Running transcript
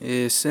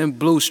Yeah, send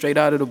Blue straight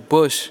out of the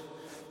bush.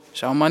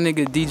 Shout out my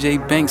nigga DJ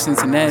Banks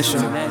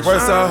International.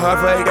 Work so hard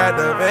for you got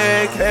the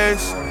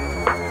vacation.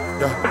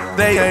 Yeah.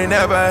 They ain't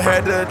never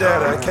had the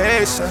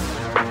dedication.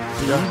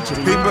 Yeah.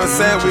 People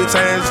say we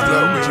changed,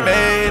 look, we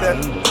made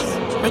it.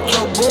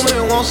 Metro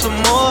Boomin want some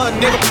more,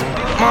 nigga.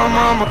 My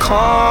mama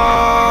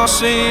call,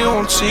 see you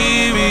on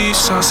TV.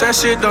 Sunset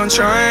shit done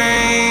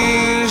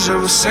changed.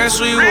 Ever since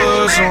we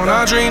was on,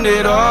 I dreamed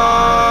it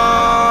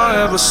all.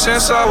 Ever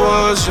since I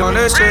was young,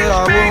 they said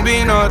I won't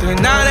be nothing.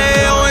 Now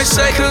they always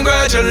say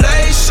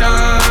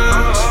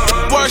congratulations.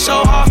 Worked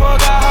so hard,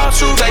 forgot how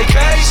to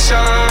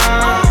vacation.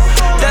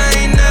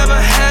 They ain't never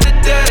had a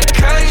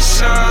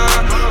dedication.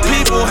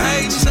 People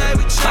hate, say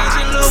we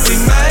changed it, look,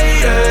 we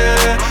made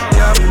it.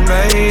 Yeah, we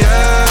made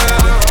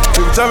it.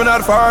 We was jumping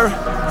out of fire,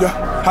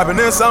 yeah. Hopping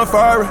in some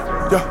fire,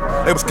 yeah.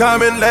 They was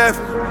coming left,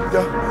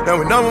 yeah. Now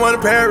we number one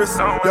in Paris,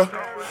 yeah.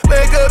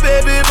 Wake up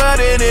every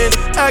morning and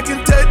I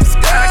can touch the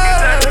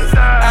sky.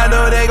 I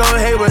know they gon'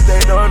 hate what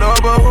they don't know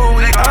about who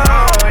we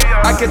are.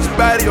 I catch your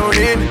body on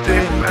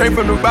anything. Came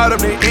from the bottom,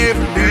 they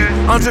infamy.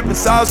 I'm drippin'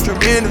 sauce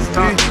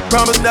tremendously.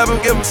 Promise never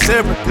give them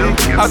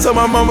sympathy. I told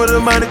my mama the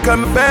money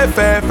coming fast,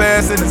 fast,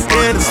 fast, and it's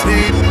in the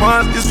sleep.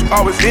 Once this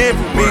always in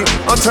for me.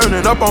 I'm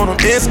turning up on them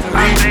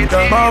instantly.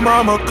 My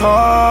mama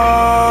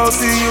called,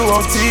 see you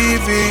on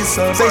TV.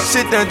 So say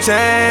shit done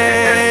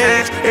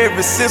changed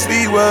ever since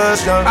we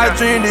was young. I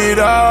dreamed it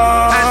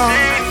all,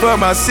 but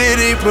my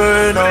city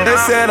put on. They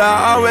said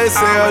I always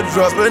sell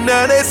drugs, but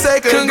now they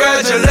say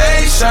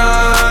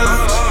congratulations.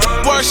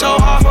 Worked so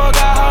hard, forgot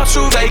how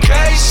to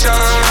vacation.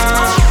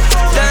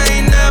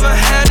 They ain't never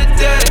had a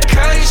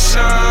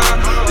dedication.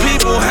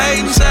 People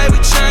hatin', say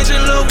we changed it,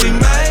 look, we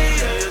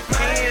made it.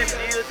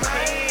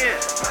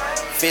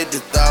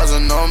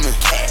 50,000 on me,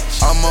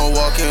 I'm a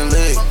walking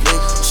lick.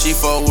 She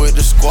fuck with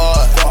the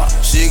squad,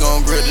 she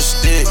gon' grip the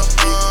stick.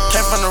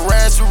 Came from the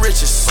rags to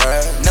riches,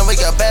 now we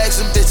got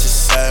bags and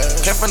bitches.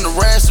 Came from the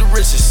rags to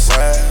riches,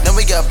 now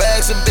we got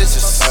bags and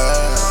bitches.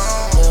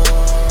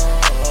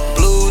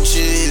 Blue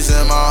cheese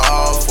in my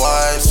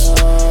off-whites.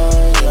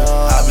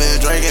 I've been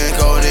drinking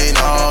codeine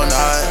all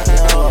night.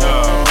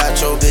 Got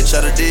your bitch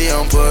out of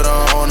DM, put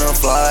her on a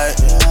flight.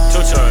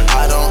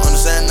 I don't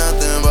understand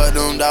nothing but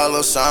them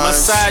dollar signs. My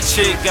side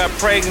chick got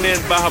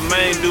pregnant by her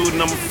main dude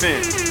and I'm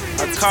offended.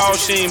 I called,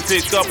 she ain't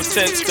pick up, a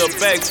text her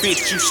back,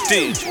 bitch, you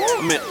stink.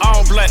 I'm in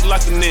all black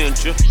like a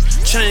ninja.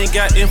 Chain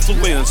got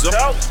influenza.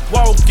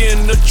 Walk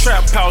in the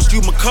trap house,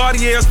 you my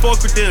Cartier's for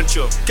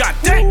credential. God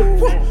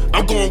dang,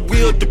 I'm gon'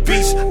 wield the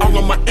beast, all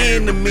of my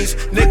enemies.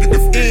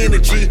 Negative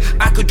energy,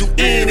 I could do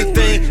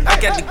anything. I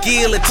got the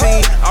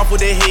guillotine off of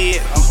their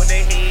head.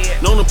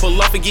 Known to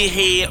pull off and get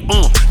head.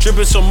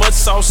 Drippin' so much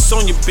sauce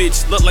on your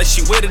bitch, look like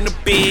she wet in the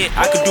bed.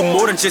 I could do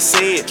more than just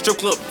say it. Strip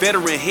club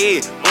veteran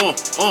head.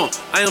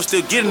 I am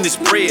still getting this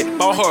bread.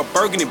 Bought her a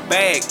burgundy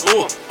bag.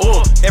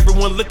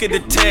 Everyone look at the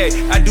tag.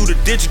 I do the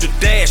digital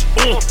dash.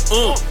 I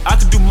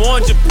could do more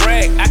than just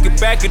brag. I could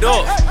back it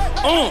up.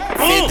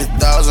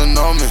 50,000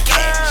 on me,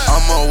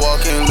 I'm a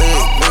walking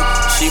lick.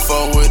 She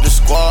fuck with the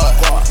squad,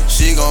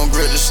 she gon'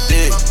 grip the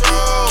stick.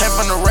 Came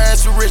from the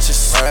rags to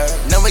riches,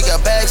 now we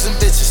got bags and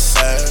bitches.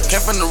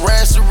 Came from the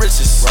rags to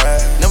riches,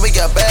 now we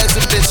got bags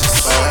and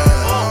bitches.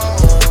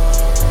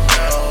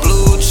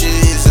 Blue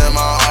cheese in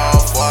my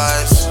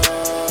off-whites.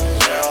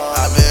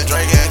 I've been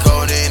drinking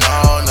codeine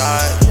all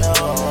night.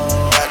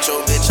 Got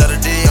your bitch out of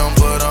DM,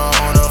 put her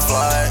on a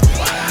flight.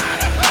 I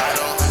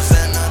don't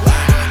understand nothing.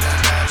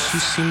 She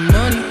see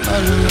money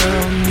all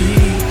around me.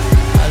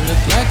 I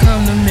look like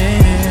I'm the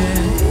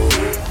man.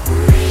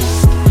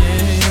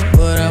 Yeah,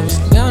 but I was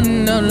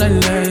counting out like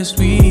last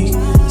week.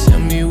 Tell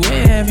me,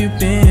 where have you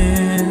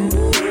been?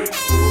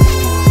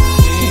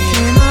 You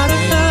came out of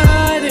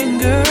hiding,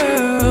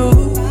 girl.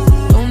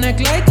 Don't act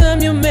like I'm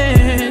your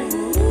man.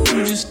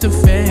 You just a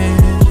fan.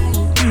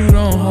 You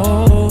don't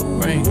hold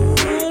ring.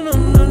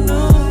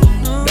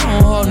 Don't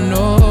hold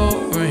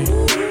no ring.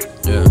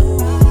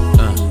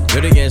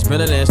 Dirty ass,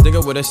 spilling ass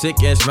nigga with a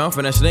sick ass mouth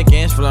and a slick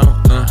ass flow.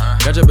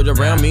 Got your bitch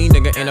around me,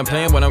 nigga, and I'm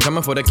playing when I'm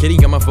coming for the kitty.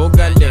 Got my full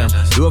goddamn.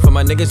 Do it for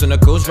my niggas in the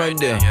coast right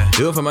there.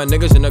 Do it for my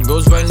niggas in the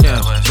ghost right now.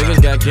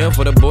 Niggas got killed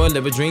for the boy,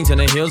 living dreams in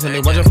the hills, and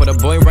they watching for the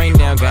boy right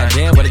now.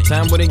 Goddamn, what a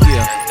time, what a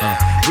year.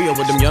 We are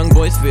what them young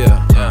boys feel.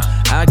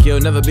 I kill,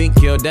 never be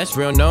killed, that's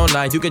real, no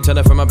lie. You can tell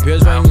that from my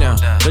peers right now.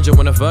 Don't you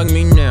wanna fuck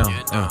me now?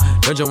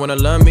 Don't you wanna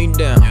love me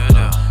down?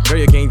 Girl,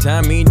 you can't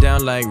tie me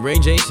down like Ray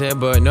J said,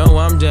 but no,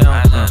 I'm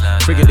down.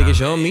 Freakin' nigga,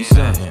 show me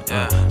something.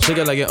 Shake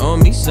it like you owe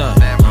me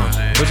something.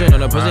 Pushing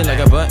on a pussy like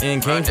a button.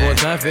 Came for a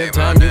time, fifth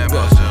time you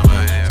go.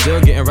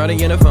 Still getting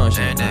rowdy in the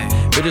function.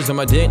 Bitches on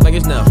my dick like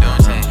it's nothing.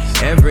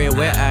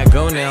 Everywhere I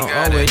go now,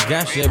 always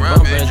got shit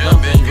bumpin',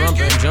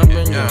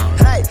 jumpin'.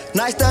 Hey,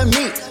 nice to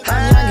meet.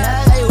 I'm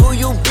young, hey, who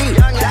you be?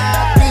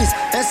 Got peace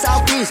and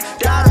Southeast.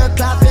 Got her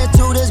clapping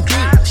to this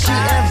beat. She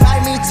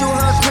invite me to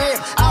her crib.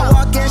 I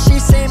walk in, she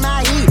say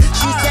my heat.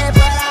 She said,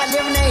 but I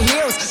live in the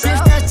hills.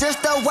 Bitch, that's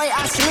just the way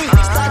I sleep.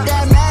 Start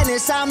that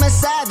madness, I'm a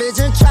savage.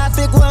 In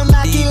traffic with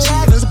Mac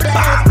 11s.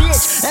 Bad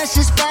bitch, and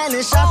she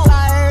Spanish. I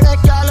fired her,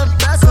 call her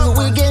blessings.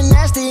 We get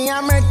nasty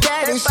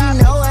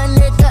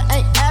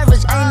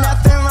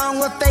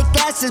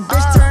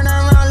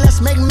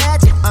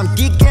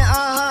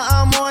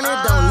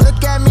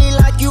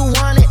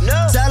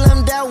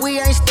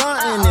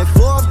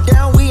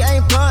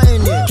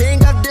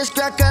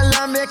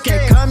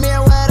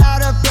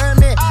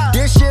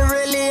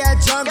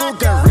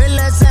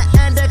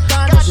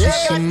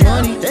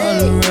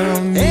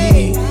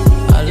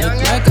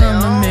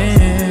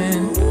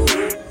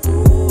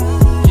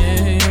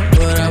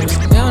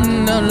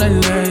like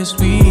last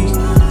week.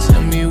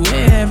 Tell me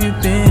where have you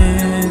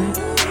been?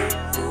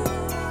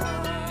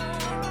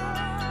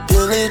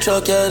 Billy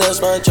truck, yeah,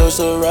 that's my choice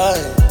to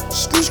ride.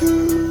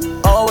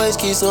 Always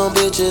keep some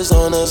bitches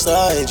on the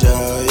side,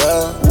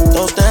 yeah.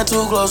 Don't stand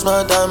too close,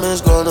 my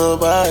diamonds gonna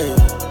bite.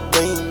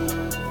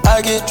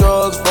 I get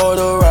drugs for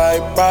the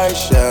right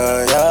price,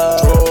 yeah.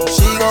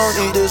 She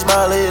gon' eat this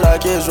Molly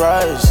like it's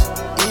rice.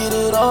 Eat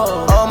it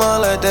all. I'ma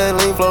let that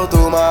lean flow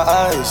through my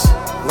eyes.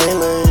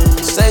 Lean.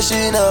 Say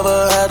she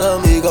never had a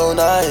Migo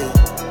night.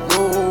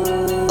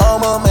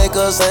 I'ma make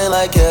her sing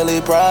like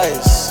Kelly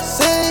Price.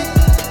 Sing.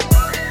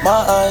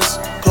 My eyes,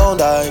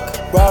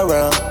 Klondike, ride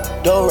round,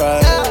 do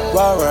right,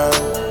 ride round,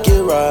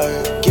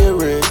 get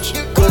rich,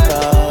 good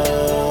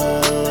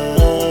night,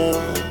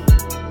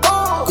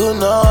 good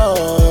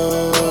night.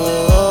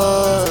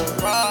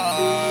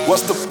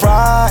 What's the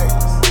price?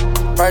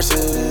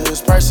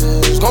 Prices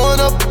going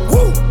up.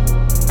 Woo.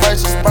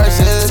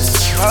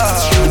 Prices.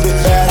 You been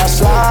bad, I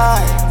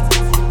slide.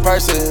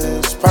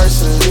 Prices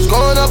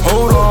going up.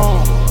 Hold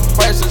on.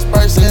 Prices.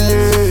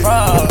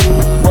 Yeah.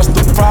 What's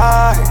the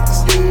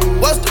price?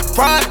 What's the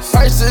price?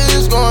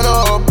 Prices going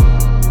up.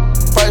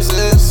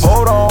 Prices.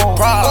 Hold on.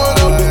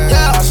 Price going up.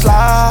 Yeah, I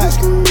slide.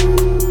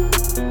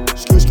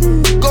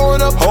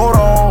 going up. Hold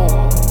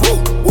on.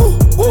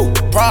 Woo.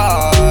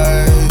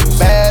 Price.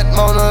 Bad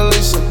Mona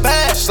Lisa.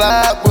 Bad.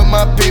 Slide with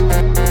my people.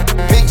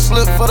 Pink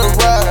slip for the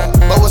ride.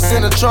 But what's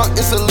in the trunk,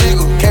 it's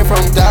illegal. Came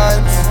from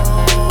dimes.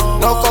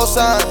 No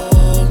cosign.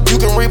 You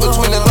can read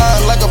between the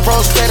lines like a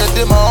pro skater.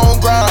 Did my own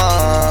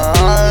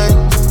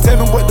grind. Tell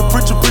me what the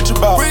preacher preach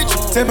about.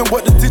 Tell me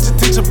what the teacher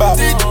teach about.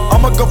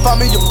 I'ma go find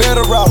me a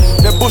better route.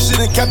 That bullshit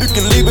and cap, you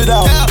can leave it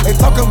out. Ain't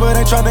talking but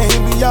ain't tryna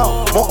hear me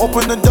out. Won't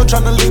open the door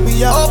tryna leave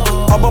me out.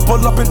 I'ma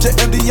pull up and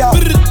jet empty out.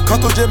 Come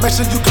through, just make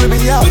sure you clear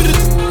me out.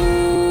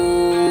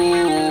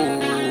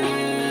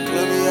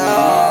 Clear me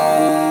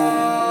out.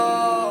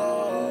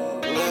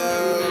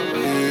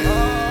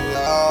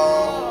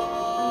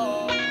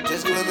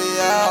 Just clear me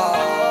out.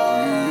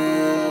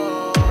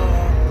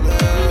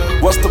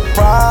 What's the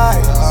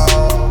price?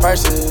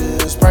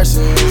 Prices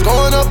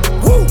going up.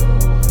 Woo.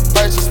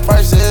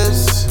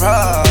 Prices.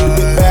 You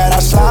been bad, I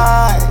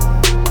slide.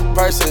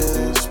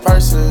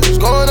 Prices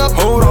going up.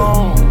 Hold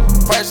on.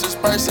 Prices.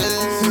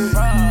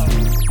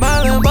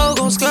 My Lambo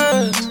gon'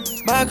 skirt.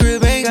 My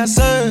crib ain't got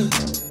served.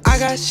 I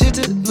got shit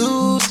to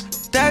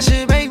lose. That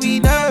shit make me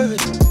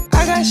nervous.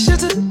 I got shit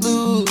to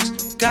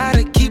lose.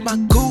 Gotta keep my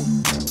cool.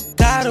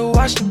 Gotta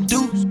watch them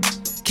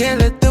dudes. Can't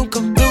let them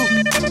come through.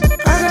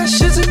 I got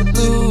shit to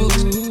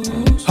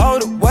lose.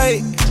 Hold it,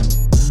 wait.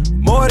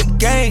 More to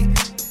gain.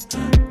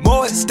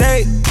 More at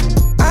stake.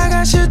 I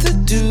got shit to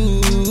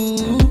do.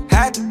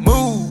 Had to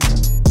move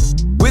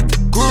with the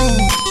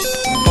groove.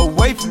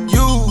 Away from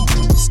you.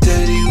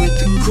 Steady with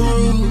the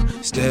crew.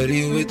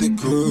 Steady with the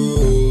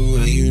crew.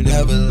 And you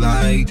never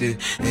liked it.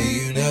 And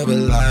you never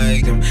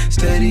liked them.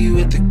 Steady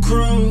with the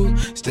crew.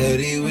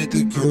 Steady with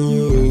the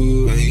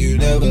crew. And you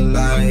never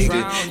liked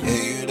it.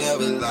 And you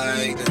never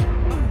liked them.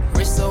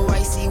 Wrist so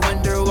icy,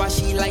 wonder why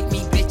she like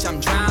me, bitch. I'm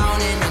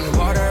drowning in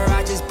water.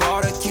 I just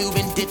bought a cube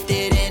and dipped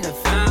it in a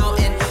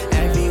fountain.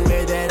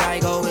 Everywhere that I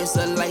go, it's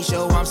a light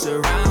show. I'm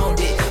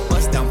surrounded.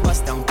 Bust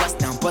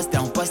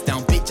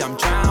down, bitch. I'm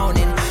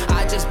drowning.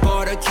 I just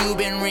bought a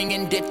Cuban ring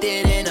and dipped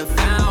it in a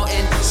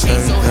fountain. Chain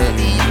so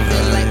heavy, you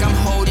feel like I'm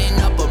holding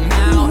up a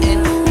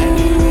mountain.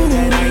 Everywhere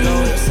that I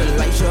go, it's a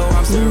light show.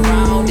 I'm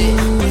surrounded.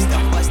 Bust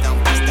down.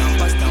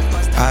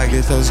 I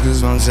get those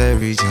goosebumps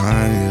every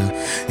time, yeah.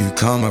 You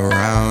come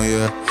around,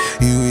 yeah.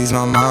 You ease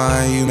my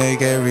mind, you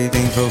make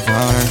everything feel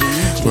fine.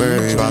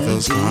 Worry about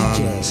those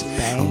comments,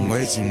 I'm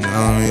way too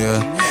numb,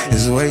 yeah.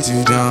 It's way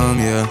too dumb,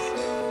 yeah.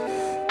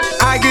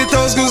 I get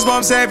those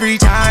goosebumps every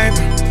time.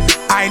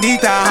 I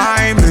need the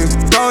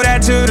Heimlich, throw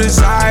that to the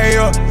side,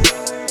 yeah.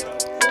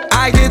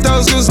 I get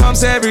those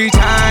goosebumps every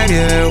time,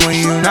 yeah. When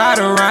you're not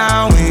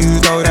around, when you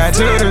throw that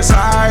to the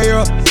side,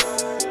 yeah.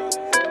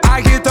 I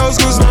get those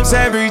goosebumps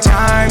every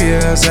time,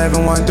 yeah.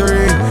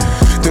 713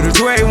 through the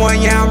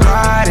 281, yeah, I'm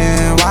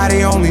riding. Why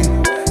they on me?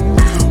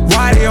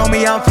 Why they on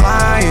me? I'm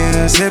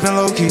flying, sipping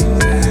low key.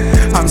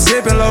 I'm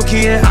sipping low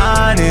key in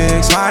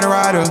Onyx, find a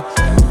rider.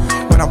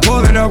 When I'm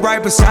pulling up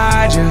right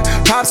beside you,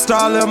 pop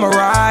star Lil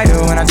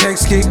Mariah. When I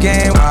text kick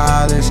game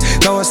wireless,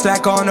 throw a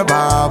stack on the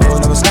Bible.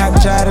 Never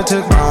Snapchat or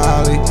took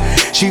Molly.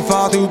 She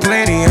fall through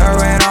plenty,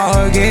 her and all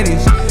her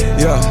guineas.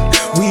 Yeah,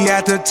 we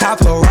at the top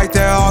floor, right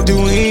there, all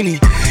Duini.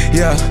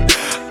 Yeah,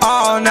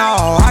 oh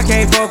no, I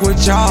can't fuck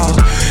with y'all.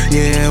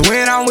 Yeah,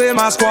 when I'm with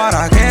my squad,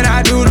 I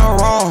cannot do no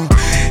wrong.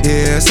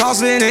 Yeah,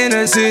 saucepan in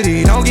the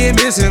city, don't get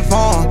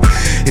misinformed.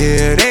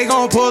 Yeah, they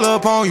gon' pull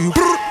up on you.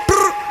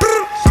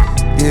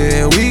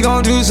 Yeah, we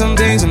gon' do some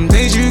things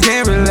you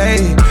can't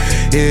relate.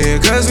 Yeah,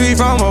 cause we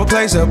from a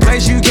place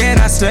you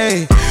cannot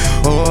stay.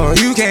 Or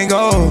you can't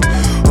go,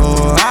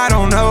 or I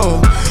don't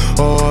know.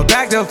 Or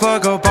back the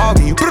fuck up on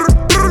me.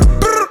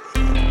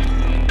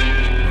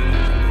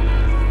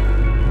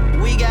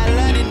 We got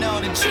London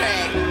on the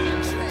track.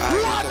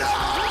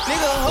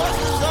 Nigga,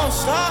 hustles don't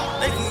stop,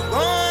 they keep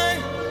going.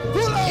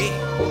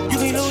 Yeah. You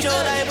can lose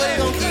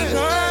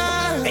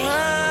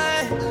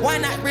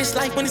rich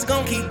life when it's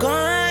gon' keep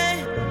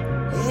going.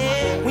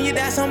 Yeah. When you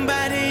die,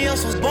 somebody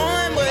else was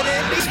born. But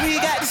at least we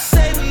got to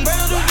say we ran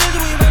on the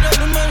vision, we ran on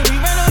the money, we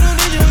ran on the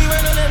vision, we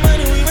ran on that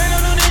money, we ran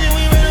on the vision,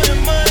 we ran on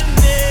the money.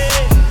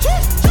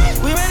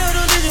 We ran on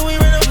the vision, we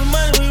ran on the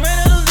money, we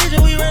ran on the vision,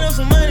 we ran on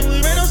some money,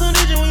 we ran on some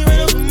vision, we ran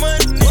on some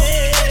money.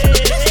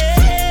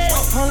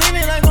 I'm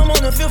leaning like I'm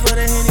on the field for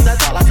the Hennies. I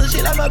talk lots of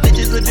shit like my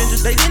bitches are dangerous.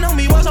 They didn't know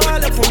me once, so I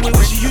left from with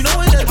wishes. You know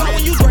it's that part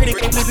when you drain it,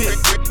 can't flip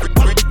it.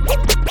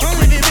 Don't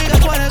live it big,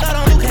 that's why I got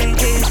on, you can't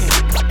catch it.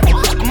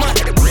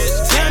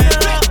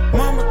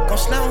 Mama gon'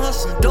 slam her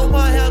some dope,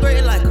 her hair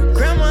great like a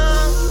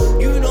grandma.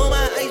 You know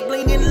my ice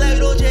blinking like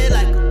OJ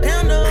like a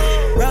panda.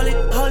 Roll it,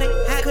 hold it,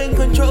 I couldn't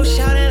control,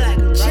 shouting like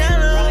a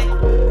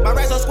channel. My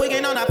racks are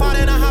squeaking on that part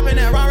and I hop in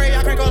that Rari,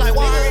 I crank go like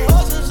Warren.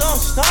 Horses don't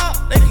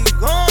stop, they keep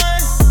going.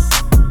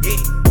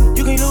 Yeah,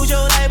 you can lose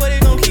your life, but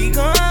it gon' keep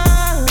going.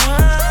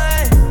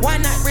 Why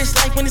not risk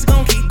life when it's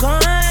gon' keep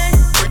going?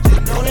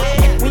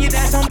 When you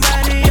die,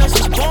 somebody else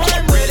was born.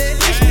 But at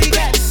least we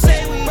got to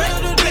say we ran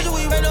on the vision,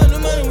 we ran on the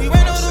money, we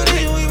ran on the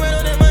vision, we ran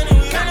on that money,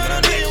 we ran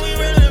on the vision, we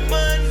ran on that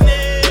money.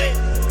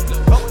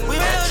 We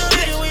ran on the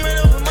vision, we ran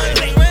on the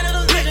money, we ran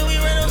on the vision, we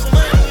ran on some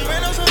money, we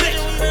ran on some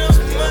vision, we ran on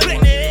some money.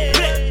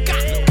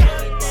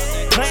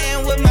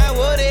 Playing with my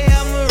woody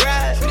hammer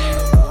ride.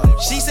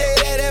 She said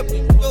that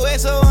wet,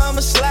 so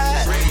I'ma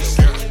slide.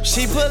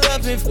 She pull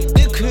up and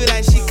the crew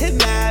like she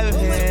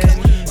conniving.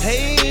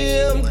 Hey,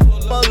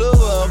 I'm all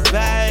over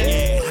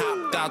back.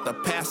 Hopped out the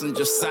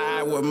passenger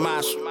side with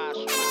my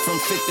from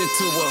 50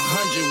 to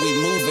 100, we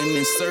moving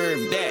and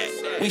serve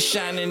that. We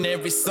shining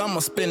every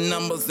summer, spin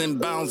numbers and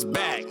bounce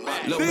back.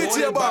 Look,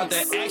 what about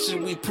that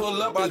action? We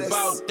pull up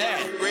about that.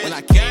 When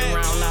I came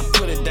around, I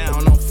put it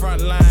down. On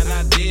front line,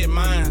 I did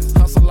mine.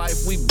 Hustle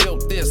life, we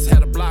built this.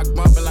 Had a block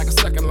bumping like a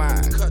second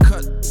line. Cut,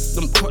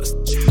 them cuts,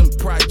 them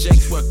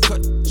projects were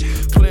cut.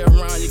 Play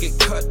around, you get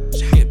cut.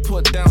 Get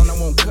put down, I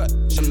won't cut.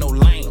 I'm no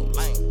lame.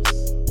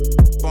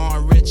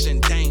 Born rich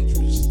and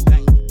dangerous.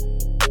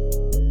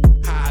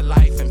 High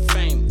life and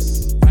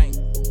famous.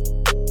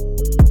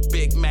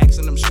 Big Macs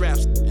and them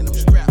straps.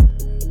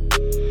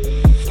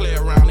 Play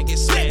around and get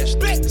smashed.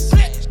 Blick.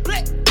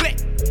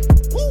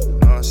 Know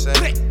what I'm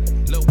saying?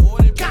 Lil'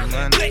 water,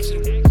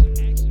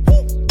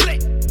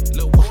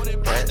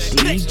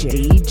 DJ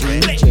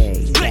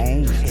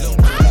Bang.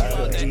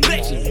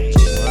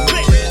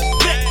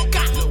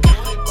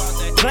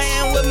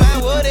 Playing with my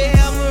woody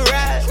hammer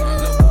ride.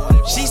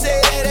 She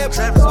said that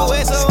trap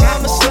away, so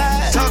I'ma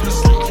slide.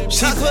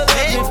 She pull up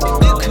and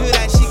the crew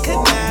like she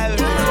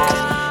conniving.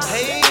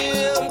 Hey,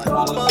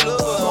 I'm all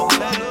over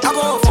back. I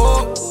go for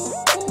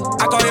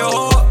I call your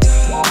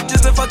whore,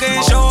 just to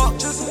fucking show up.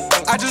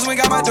 I just went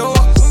got my door,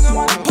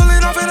 pull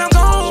it off and I'm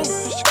gone.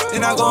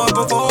 Then I go up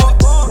before,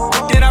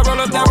 then I roll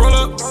up,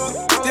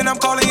 then I'm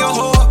calling your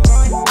whore.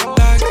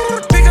 Like,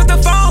 pick up the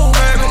phone,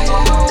 baby.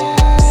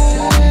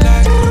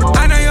 Like,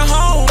 I know you're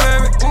home,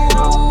 baby.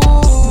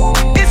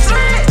 It's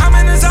lit, I'm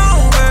in the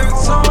zone, baby.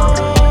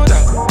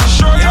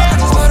 Sure, yeah, I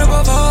just put it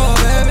before,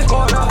 baby.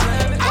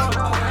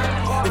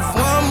 If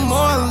one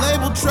more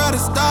label try to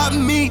stop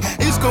me,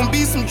 it's gonna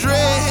be some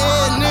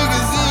dreadhead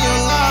niggas in your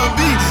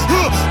lobby.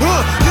 You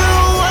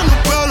don't want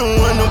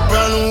no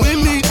problem with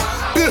me.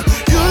 You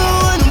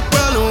don't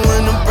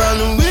want no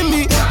problem with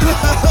me.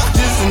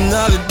 Just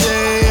another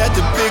day at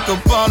the pick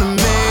up on the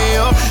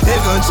mail. They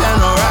gon'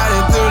 channel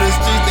riding through the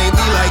streets, they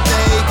be like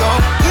they go.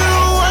 You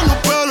don't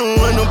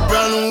want no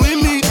problem with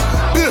me.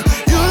 You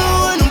don't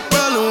want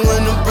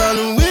no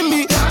problem with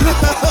me.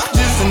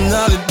 Just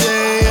another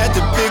day at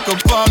the pick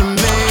up on the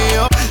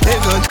mail. They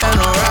gon'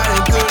 channel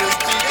riding through the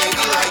streets, they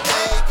be like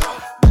they go.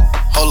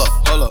 Hold up.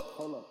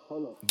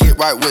 Get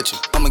right with you,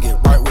 I'ma get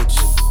right with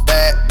you.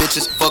 Bad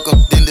bitches, fuck up,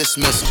 then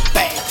dismiss 'em.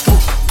 Bang.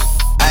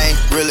 I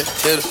ain't really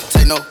here to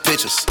take no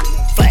pictures.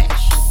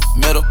 Flash.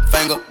 Middle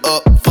finger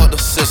up for the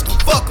system.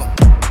 Fuck 'em.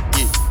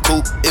 Yeah.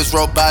 Cool, it's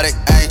robotic,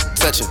 I ain't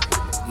touching.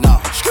 Nah.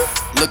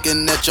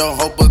 Looking at your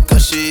hoe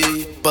because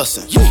she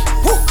bustin'. Yeah.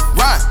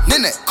 Riding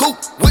in that coupe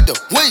with the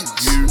wings.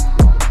 Yeah.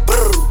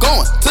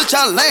 Going to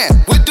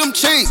Thailand with them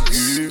chains.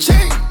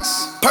 Yeah.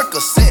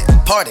 Percocet,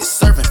 party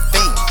serving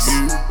fiends.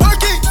 Yeah.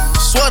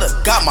 Swear to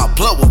God, my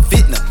blood was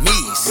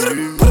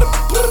Vietnamese.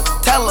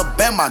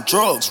 Taliban, my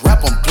drugs,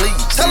 rap 'em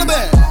please.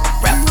 Taliban,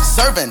 rap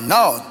serving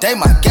all day,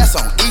 my gas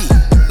on E.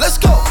 Let's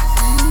go.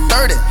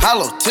 30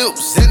 hollow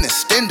tips in the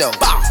stendo.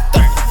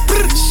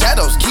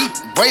 Shadows keep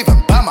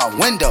raving by my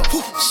window.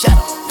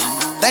 Shadow,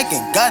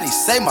 thanking God he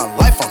saved my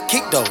life on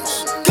kick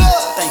those.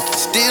 Thank you.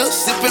 Still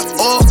sipping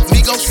oil,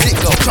 me go sit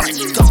go.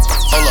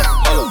 Hold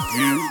up.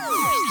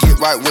 Get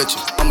right with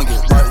you, I'ma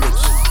get right with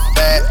you.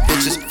 Bad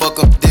bitches, fuck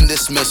up, then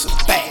dismiss 'em.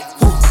 Bad.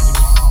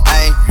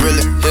 I ain't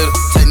really here to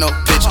take no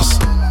pictures.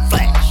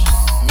 Flash.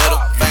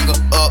 Middle finger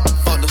up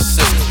for the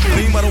system.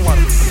 Lean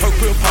marijuana, perk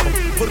pill popper,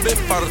 put a bit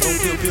Godfathers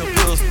on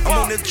pills. I'm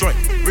on that joint,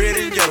 red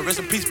and yellow. Rest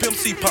in peace, Pimp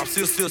C, Pop,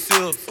 seal.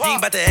 You ain't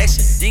about the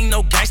action, you ain't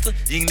no gangster.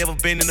 You ain't never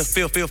been in the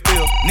field.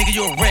 Nigga,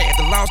 you a rat,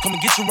 the laws come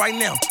and get you right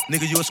now.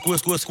 Nigga, you a squirrel.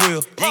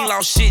 You ain't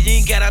lost shit, you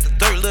ain't got out the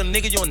dirt, little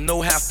nigga. You don't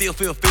know how I feel.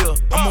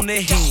 I'm on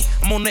that hen,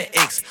 I'm on that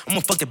X. I'm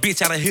gonna fuck the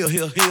bitch out of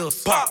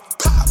hills.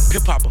 Pop,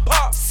 hip hopper,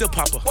 sip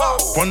hopper,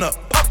 run up.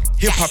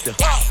 Hip hop ya.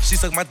 She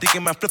suck my dick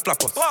in my flip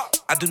flopper.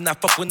 I do not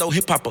fuck with no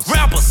hip hoppers.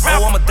 Rappers.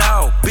 Oh, I'm a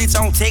dog. Bitch,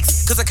 I don't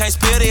text, cause I can't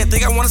spell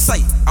everything I wanna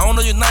say. I don't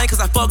know your name, cause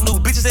I fuck new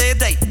bitches every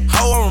day.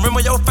 Ho, I remember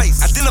your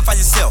face. Identify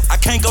yourself. I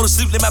can't go to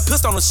sleep, leave my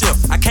pistol on the shelf.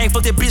 I can't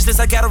fuck that bitch unless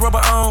I got a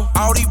rubber on.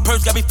 All these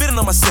perks got me fitting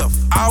on myself.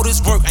 All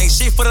this work ain't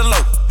shit for the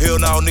low. Hell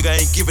no, nigga,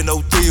 ain't giving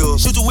no deal.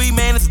 Shoot your weed,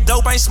 man, it's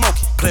dope, I ain't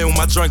smoking. Playing with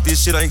my drink,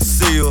 this shit ain't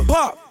sealed.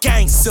 Pop.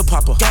 Gang, sip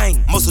hopper.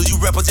 Gang. Most of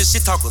you rappers just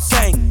shit talkers.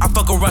 Gang. I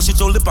fuck around, shit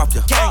your lip off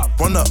ya. Gang.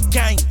 Run up.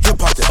 Gang. Hip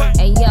hop ya.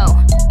 Hey yo,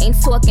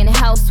 ain't talking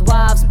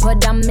housewives,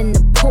 but I'm in the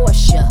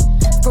Porsche.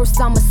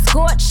 First I'ma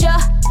scorch ya,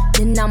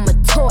 then I'ma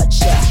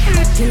torture,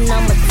 then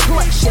I'ma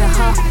torture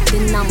her,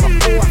 then I'ma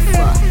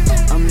offer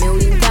 $1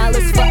 million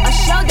for a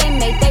show. They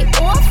made they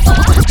offer.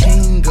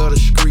 King of the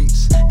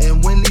streets,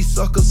 and when these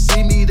suckers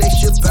see me, they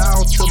should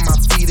bow to my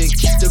feet and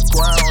kiss the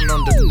ground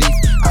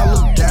underneath. I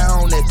look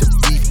down at the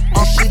beef.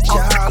 That shit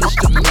childish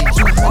to me.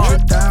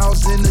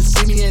 200,000 to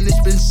see me and it's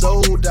been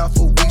sold out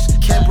for weeks.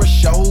 Can't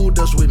brush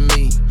shoulders with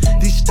me.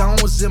 These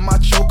stones in my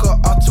choker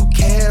are 2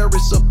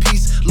 carats a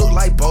piece. Look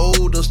like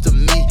boulders to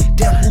me.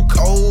 Damn, who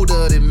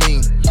colder than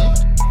me?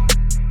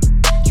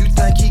 You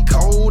think he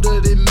colder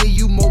than me?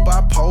 You more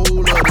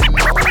bipolar than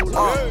me.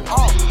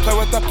 Play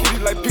with that kitty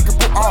like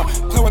peekaboo,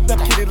 Play with that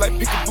kitty like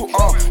peekaboo,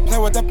 Play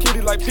with that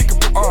kitty like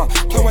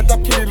peekaboo, Play with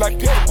that kitty like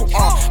peekaboo,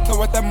 Play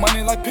with that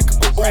money like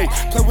peekaboo, Play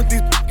with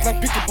these like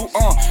peekaboo,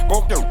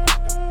 Broke down.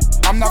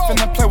 I'm not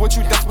finna play with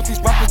you, that's what these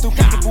rappers do.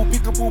 Peekaboo,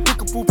 peekaboo,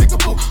 peekaboo,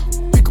 peekaboo,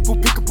 peekaboo,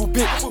 peekaboo,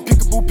 peekaboo,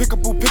 peekaboo,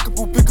 peekaboo,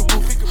 peekaboo, peekaboo,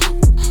 peekaboo,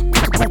 peekaboo,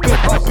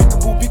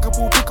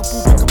 peekaboo,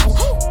 peekaboo, peekaboo,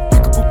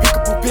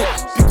 peekaboo,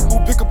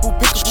 peekaboo, peekaboo,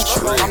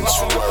 peekaboo. I'm not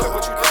finna play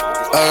with you.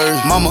 Ay,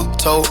 mama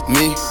told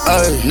me,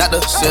 ay, not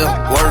to sell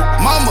word.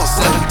 Mama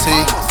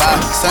 17,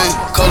 5, same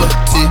color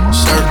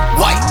t-shirt,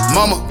 white.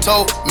 Mama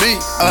told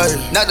me, ay,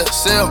 not to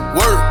sell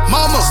word.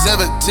 Mama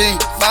 17,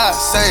 5,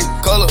 same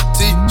color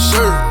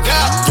t-shirt.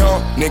 Yeah.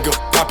 Young nigga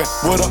poppin'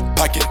 with a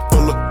pocket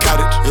full of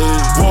cottage.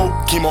 Whoa,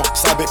 chemo,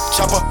 stop it,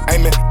 chopper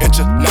aiming at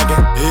your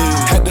noggin.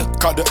 Had to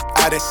call the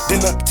addy,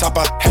 then the top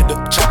I had to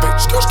chop it.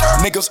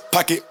 Niggas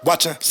pocket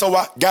watchin', so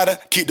I gotta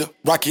keep the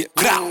rocket.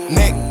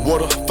 Neck,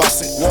 water,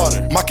 faucet,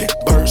 water, mocking,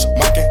 birds,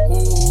 mocking,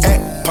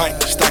 and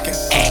pint stocking.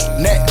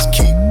 Next,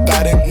 keep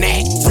biting,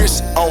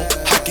 wrist on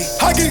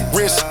hockey,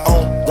 wrist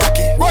on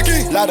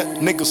rocky. Lot of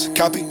niggas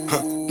copy,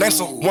 Name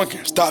someone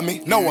can stop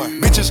me, no one.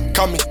 Bitches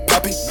call me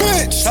Poppy,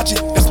 bitch. Sachi,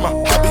 that's my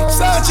hobby.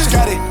 Sachi,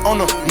 got it on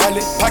the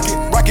mallet, pocket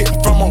rocket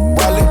from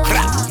O'Reilly.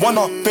 One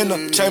off in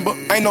the chamber,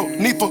 ain't no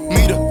need for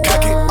me to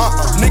cock it.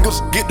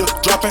 Niggas get the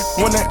dropping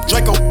when that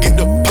Draco get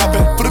the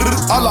popping.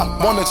 All I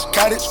want is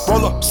cottage,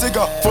 roll up,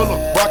 cigar full of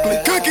broccoli,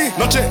 cookie.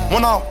 No check,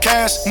 one off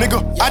cash, nigga.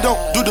 I don't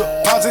do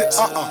deposits.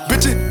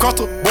 Bitches cross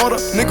the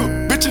border,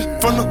 nigga. Bitches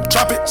from the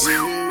tropics.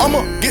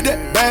 I'ma get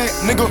that bag,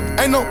 nigga.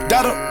 Ain't no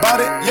doubt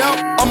about it.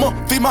 Yeah, I'ma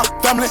feed my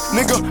family,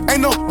 nigga.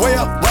 Ain't no way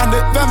around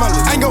it. Family,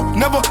 ain't gon'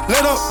 never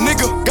let up,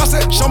 nigga. Got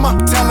that, show my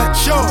talent.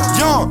 Show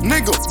young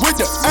nigga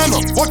with the ammo,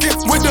 walking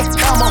with the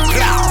hammer.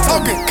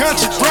 Talking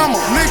country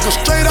grammar, nigga.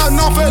 Straight out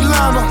North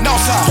Atlanta.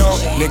 Northside.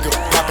 Young nigga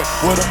poppin'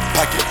 with a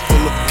pocket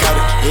full of cottage.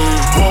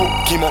 Whoa,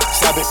 chemo,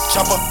 stop it,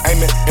 chopper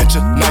aiming at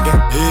your noggin.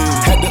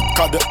 Had to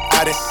call the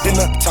addy, then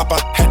the top I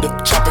had to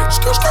chop it.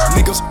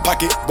 Niggas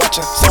pocket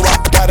watching, so I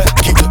gotta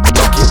keep the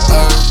bucket.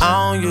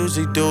 I don't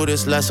usually do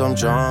this unless I'm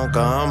drunk or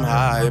I'm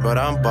high, but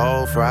I'm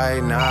both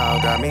right now.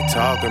 Got me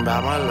talking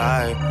about my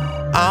life.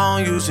 I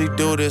don't usually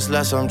do this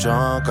unless I'm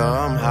drunk or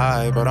I'm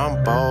high, but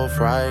I'm both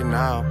right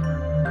now.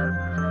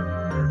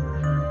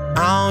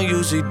 I don't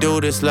usually do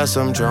this unless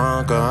I'm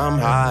drunk or I'm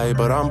high,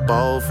 but I'm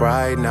both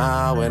right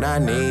now, and I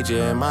need you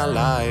in my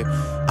life.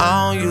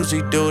 I don't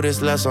usually do this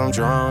unless I'm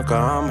drunk or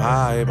I'm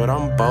high, but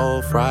I'm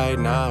both right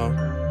now.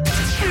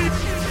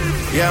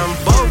 Yeah, I'm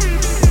both.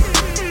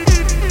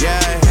 Yeah,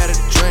 I had a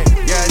drink,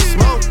 yeah, I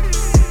smoke.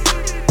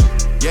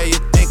 Yeah, you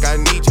think I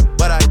need you,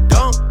 but I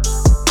don't.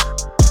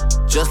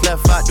 Just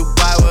left out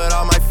Dubai with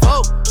all my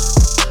folk.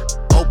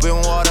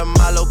 Open water,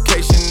 my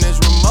location is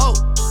remote.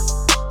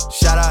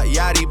 Shout out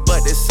Yachty,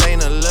 but this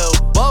ain't a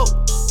little boat.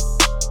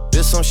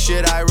 This some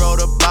shit I wrote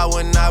about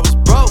when I was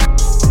broke.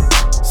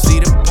 See,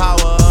 the power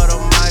of the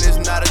mind is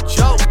not a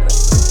joke.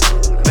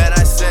 Man,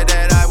 I said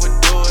that I would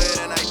do it,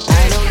 and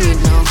I don't need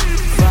no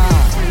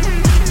fraud.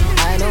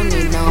 I don't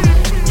need no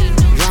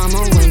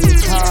drama when you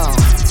call.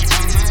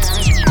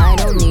 I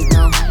don't need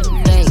no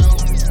fake.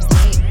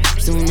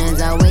 Soon as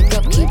I wake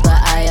up, keep an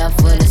eye out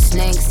for the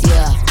snakes,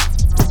 yeah.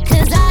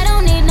 Cause I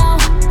don't need no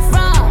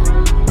fraud.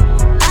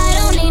 I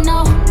don't need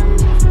no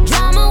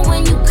drama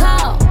when you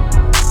call.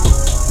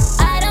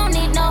 I don't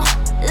need no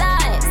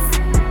lies.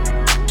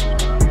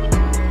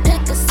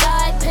 Pick a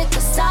side,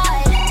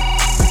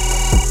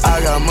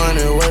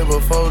 money way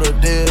before the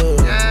deal.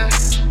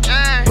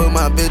 Put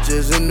my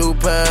bitches in new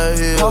pair of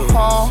heels.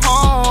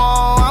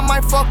 I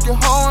might fuck your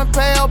hoe and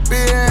pay a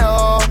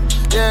bill.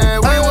 Yeah,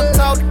 we won't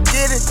talk to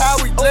get it how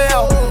we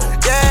live.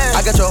 Yeah,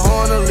 I got your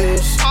hoe on the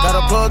leash, got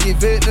a plug in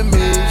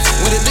Vietnamese.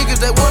 We the niggas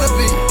that wanna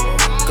be,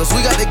 cause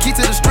we got the key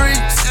to the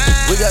streets.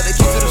 We got the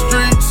key to the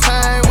streets.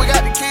 Hey, we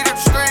got the key to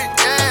the streets.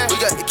 Yeah, we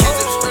got the key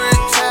to the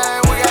streets. Hey,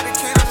 we got the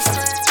key to the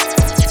streets.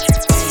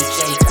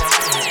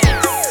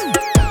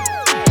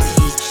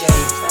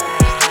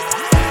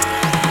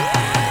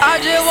 I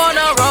just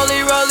wanna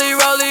rollie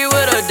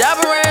with a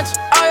dapper ranch.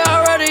 I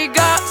already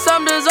got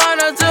some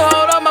designer to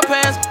hold on my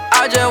pants.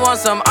 I just want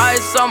some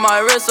ice on my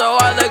wrist so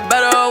I look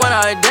better when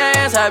I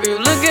dance. Have you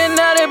looking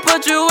at it,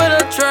 put you in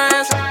a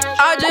trance.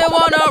 I just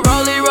wanna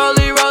rollie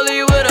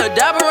with a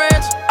dapper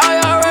ranch. I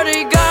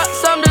already got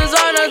some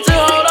designer to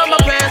hold on my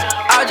pants.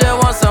 I just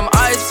want some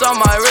ice on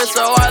my wrist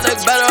so I look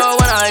better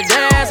when I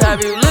dance.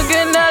 Have you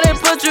looking at it,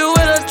 put you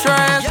in a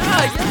trance.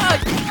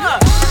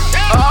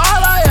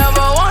 All I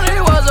ever wanted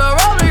was a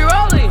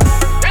rollie.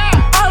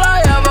 All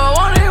I ever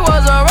wanted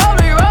was a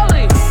rollie.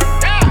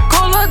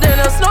 Cooler than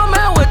a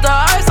snowman with the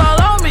ice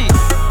all on me.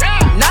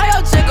 Now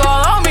your chick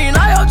all on me,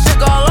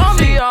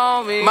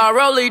 My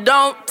rollie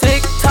don't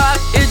tick tock,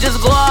 it just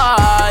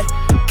glide.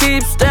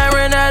 Keep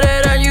staring at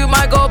it and you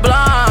might go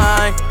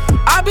blind.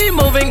 I be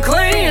moving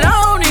clean, I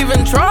don't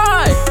even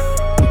try.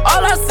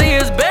 All I see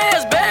is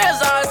bears,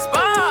 I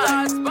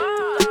spy.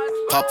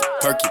 Pop a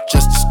perky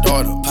just to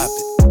start up.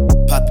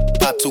 Pop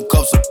 2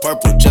 cups of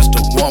purple just to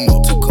warm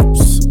up. 2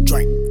 cups,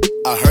 drink.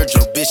 I heard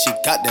your bitch, she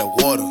got that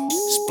water.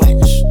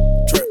 Splash,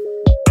 drip,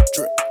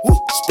 woo,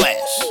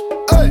 splash.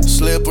 Ay.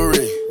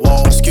 Slippery,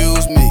 wall,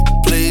 excuse me,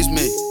 please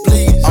me.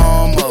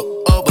 I'm up,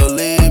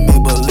 believe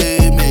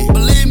me.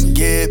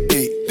 Get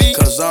beat,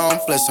 cause I'm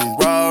flexing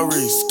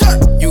Rarries.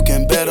 You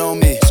can bet on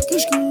me.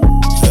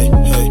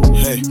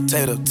 Hey,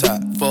 tater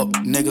tot, fuck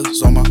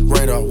niggas on my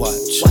radar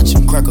watch. Watch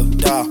him crack a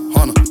dial,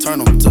 hunter,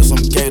 turn him to some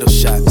gator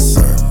shots.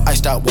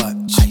 Iced out watch,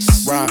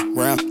 ride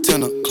round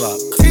 10 o'clock.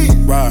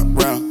 Ride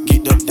round,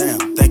 get the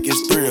damn, think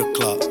it's 3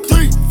 o'clock.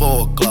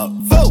 4 o'clock,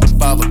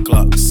 5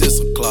 o'clock, 6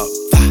 o'clock.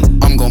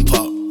 I'm gon'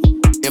 pop.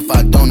 If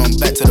I don't, I'm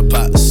back to the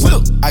pots.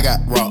 I got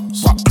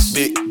rocks,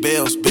 big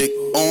bells, big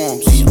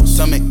arms,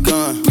 stomach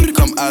gun.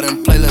 Come out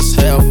and play, let's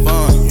have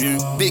fun.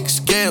 Big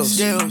scales,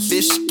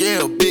 fish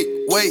scale, big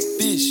weight,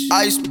 fish,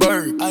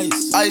 iceberg,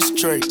 ice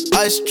tray.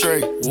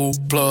 Woo,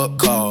 plug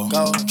call.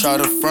 Try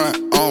the front,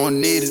 I don't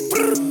need it.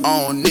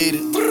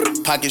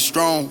 Pocket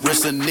strong,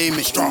 wrist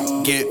anemic,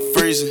 get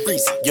freezing.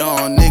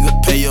 Young nigga,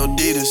 pay your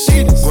deeders.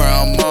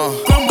 Grandma,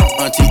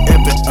 Auntie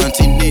Epic,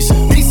 Auntie Nisa,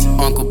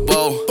 Uncle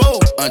Bo,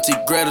 Auntie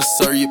Greta,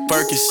 serve you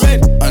Perkins.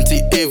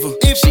 Auntie Eva,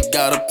 she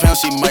got a pound,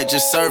 she might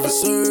just serve it.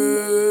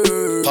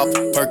 Pop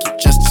a perky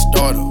just to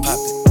start up.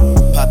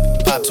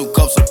 Pop 2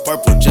 cups of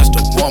purple just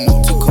to warm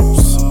up. 2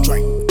 cups,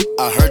 drink.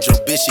 I heard your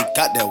bitch, she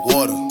got that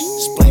water.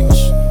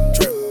 Splash,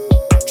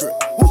 drip,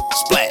 woo,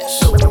 splash.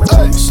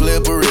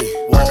 Slippery,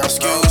 wall,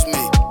 excuse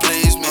me,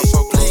 please me.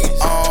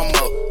 I'm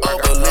up,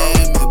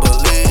 believe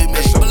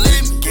me.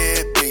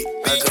 Get beat,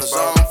 cause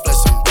I'm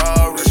flexing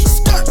Rarries.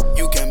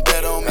 You can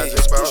bet on me.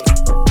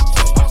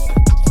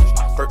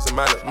 Perks and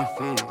Miley,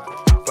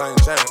 plain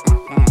Jane,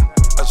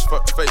 I just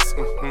fucked the face, I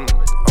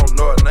don't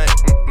know her name,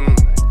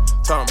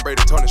 Tom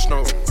Brady, Tony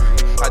Snow,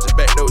 I just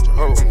backdoored your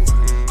hoe,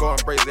 going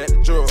crazy at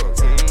the drug,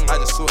 I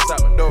just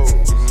suicide my door,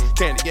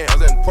 candy yams in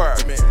the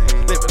apartment,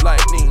 living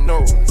like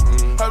Nino,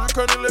 I just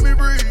couldn't let me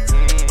breathe,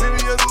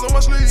 BBS is on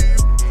my sleeve,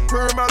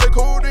 purring my like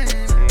codeine,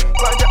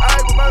 like the eye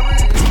with my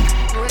ring,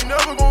 you ain't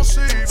never gon'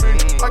 see me,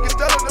 like it's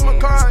Stella than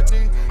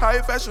McCartney, high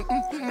fashion,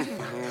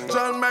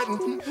 John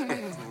Madden,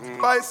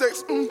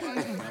 bisex,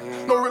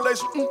 no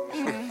relation,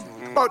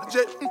 bought the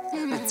jet,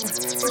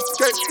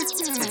 60K,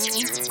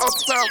 off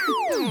the town,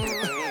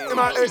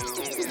 MIA,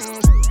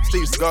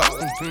 Steve Cigar,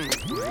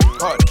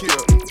 hard to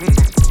kill,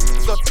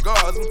 stuff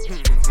cigars,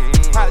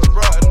 hide your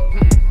broad,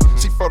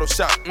 she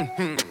Photoshop,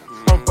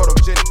 I'm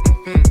photogenic,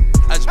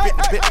 I just bit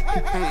the pit,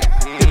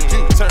 hit the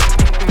U-turn,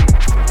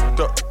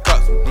 duck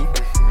cops,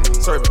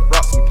 serving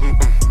rocks,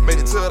 made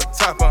it to the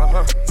top,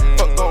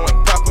 fuck going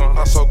pop,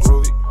 I'm so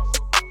groovy,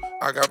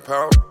 I got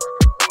power,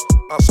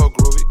 I'm so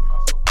groovy,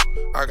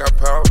 I got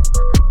power,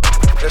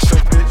 that's your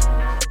bitch,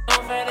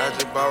 I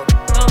just bought it,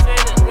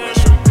 that's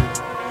your bitch,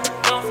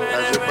 I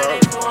just bought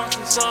it.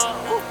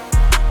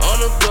 On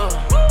the go,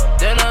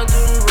 then I do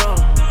the roll.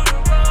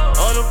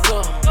 On the go,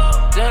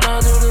 then I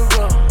do the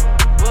roll.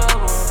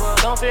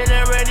 Don't feel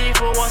that ready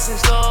for what's in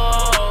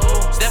store.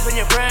 Step in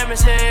your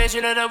premises,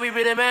 you know that we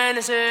be the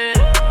menaces.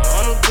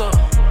 On the go,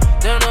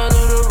 then I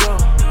do the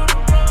roll.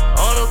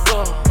 On the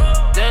go,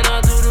 then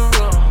I do the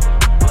roll.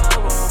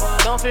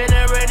 Don't feel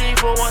that ready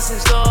for what's in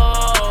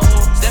store.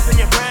 Step in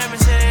your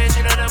premises,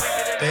 you know that we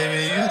be the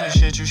baby, you the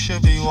shit, you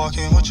should be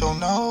walking with your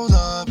nose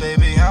up.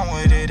 Baby, I'm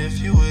with it if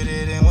you with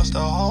it, and what's the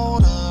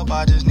hold up?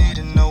 I just need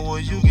to know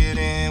what you get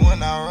in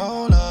when I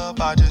roll up.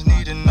 I just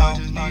need to know,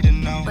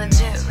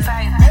 Legit,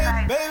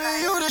 baby,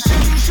 you the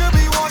shit, you should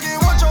be walking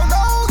with your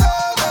nose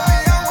up.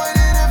 Baby, I'm with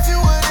it if you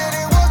with it,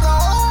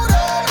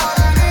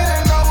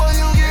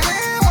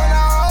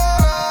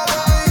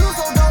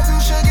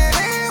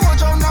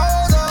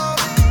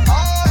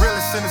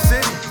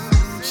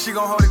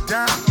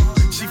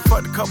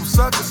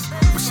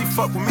 she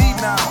fuck with me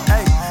now,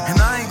 ayy. And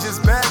I ain't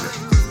just bagged her,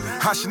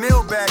 I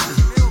Chanel bagged her,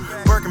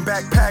 Birkin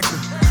backpacked her,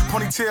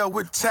 ponytail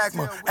with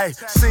Tacma, ayy.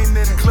 Seen in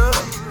the club,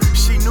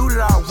 she knew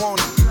that I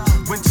wanted.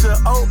 Went to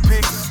old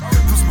pics,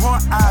 threw some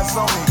hard eyes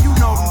on it. You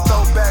know them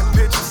throwback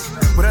pictures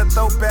with that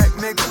throwback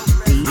nigga.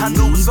 I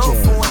knew it was over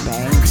for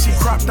him, cause she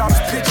cropped off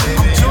his picture.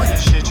 I'm joining.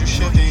 Shit, you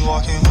should be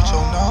walking with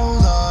your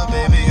nose up,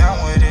 baby.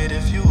 I'm with it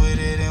if you with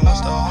it, and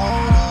what's the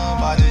hold up?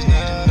 I just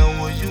need to know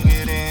what you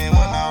get in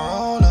when I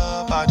roll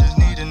up. I just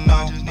need to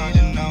know,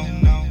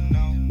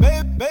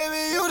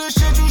 Baby, you the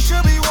shit, you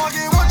should be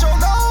walking with your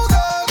nose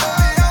up,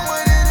 baby. I'm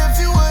with it if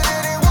you with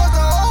it, and what's the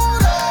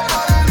hold up?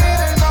 I just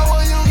need to know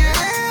what you get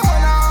in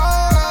when I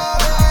roll up,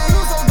 baby. You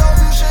so dope,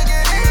 you should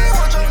get in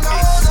with your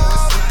nose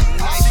up.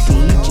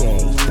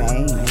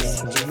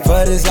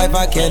 For this life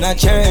I cannot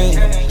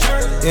change.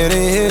 In the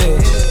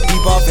hills,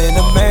 deep off in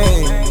the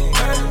main.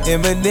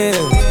 Eminem,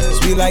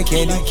 sweet like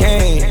candy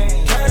cane.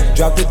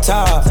 Drop the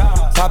top,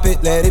 pop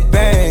it, let it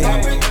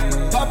bang.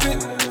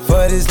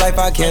 For this life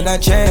I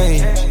cannot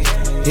change.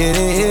 In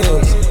the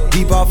hills,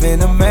 deep off in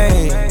the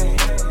main.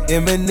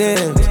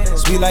 Eminem,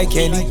 sweet like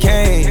candy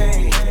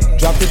cane.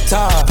 Drop the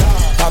top,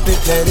 pop it,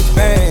 let it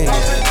bang.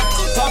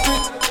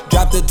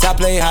 Drop the top,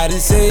 play hide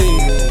and seek.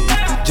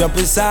 Jump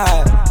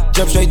inside,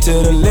 jump straight to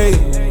the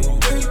lake.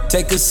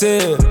 Take a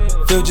sip,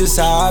 feel just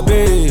how I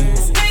be.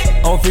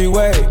 On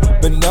freeway,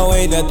 but no,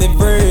 ain't nothing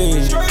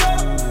free.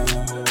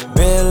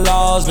 Been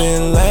laws,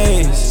 been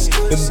lanes.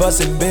 Been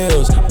busting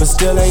bills, but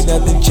still ain't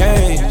nothing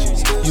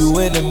changed. You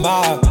in the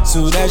mob,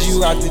 soon as you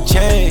rock the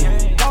chain.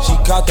 She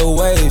caught the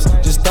waves,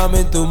 just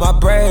thumbing through my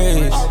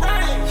braids.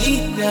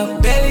 Heating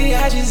up, belly,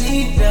 I just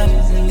heating up.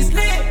 It's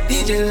lit,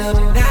 DJ love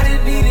it, now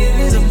that need it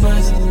is a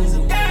must.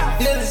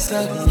 Feeling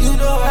stuck, you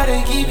know how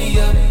they keep me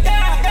up.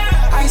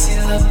 Icy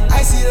love,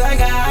 icy like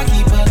I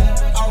keep up.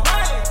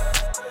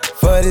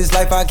 For this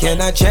life I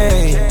cannot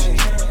change.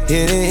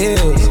 Hidden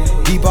hills,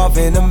 deep off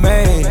in the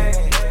main.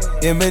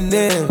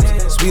 Eminem,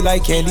 sweet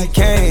like candy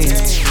cane.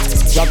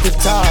 Drop the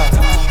top,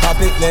 pop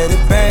it, let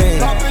it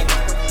bang.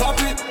 Pop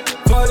it,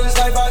 for this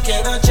life I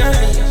cannot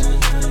change.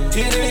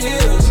 Hidden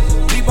hills,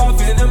 deep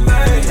off in the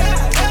main.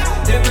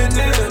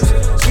 Eminem,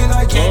 sweet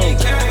like candy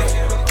cane.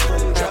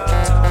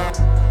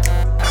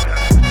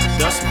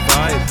 That's a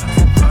vibe.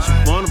 She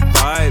wanna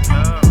vibe.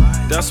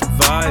 That's a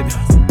vibe.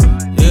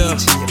 Yeah.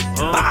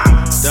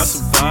 That's a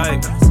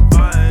vibe.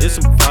 It's a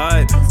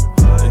vibe.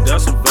 And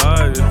that's a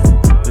vibe.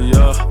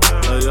 Yeah.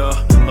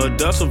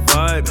 That's a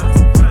vibe.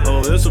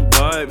 Oh, it's a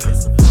vibe.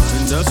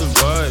 And that's a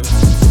vibe.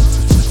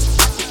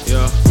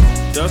 Yeah.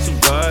 That's a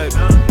vibe.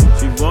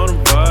 She wanna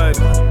vibe.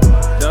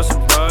 That's a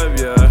vibe.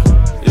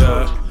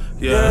 Yeah.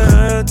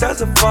 Yeah,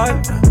 that's a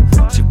vibe.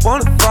 She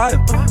wanna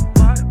vibe.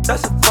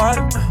 That's a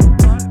vibe.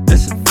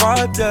 It's a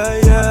vibe,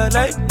 yeah,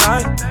 late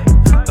night.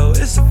 Oh,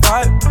 it's a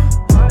vibe.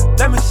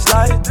 Let me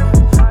slide.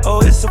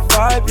 Oh, it's a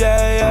vibe,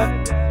 yeah.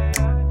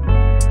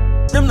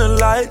 Dim the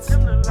lights.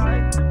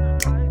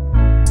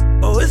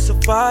 Oh, it's a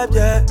vibe,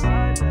 yeah.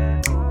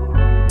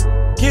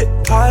 Get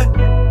high.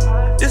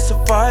 It's a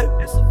vibe.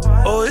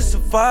 Oh, it's a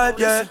vibe,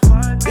 yeah.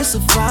 It's a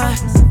vibe.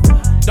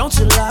 Don't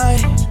you lie.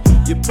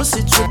 Your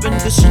pussy dripping,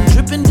 gushing,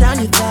 dripping down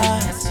your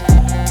thighs.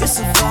 It's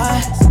a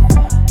vibe.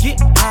 Get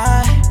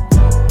high.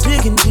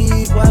 Digging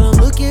deep while I'm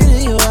looking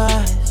in your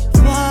eyes.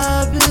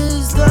 Vibe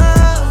is the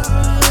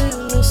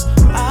realest.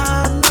 I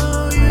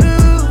know you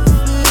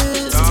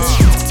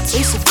feel it.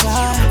 It's a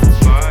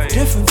vibe,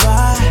 different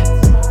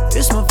vibe.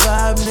 It's my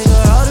vibe, nigga.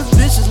 All the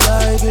bitches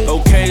like it.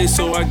 Okay,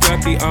 so I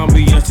got the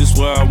ambience, it's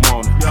where I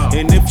want it.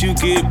 And if you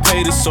get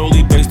paid, it's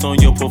solely based on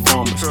your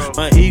performance.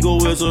 My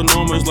ego is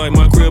enormous, like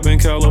my crib in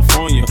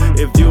California.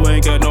 If you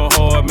ain't got no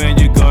heart, man,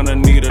 you're gonna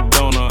need a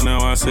donor.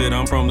 Now I said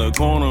I'm from the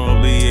corner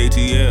of the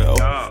ATL.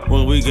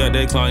 Well, we got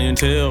that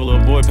clientele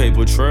of boy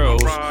paper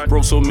trails.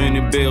 Broke so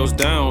many bills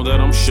down that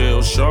I'm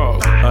shell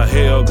shocked. A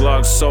hell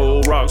Glock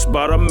sold rocks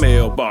by the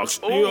mailbox.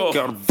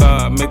 Got a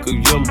vibe, make a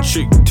yellow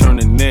chick turn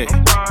the neck.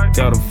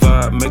 Got a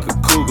vibe, make a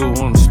cougar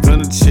wanna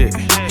spend a check.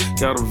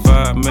 Got a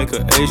vibe, make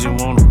an Asian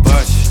wanna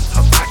bite you.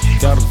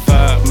 Got a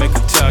vibe, make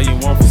Italian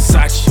want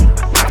Versace.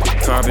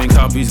 Carbon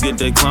copies get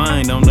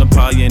declined on the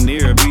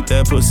Pioneer. Beat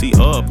that pussy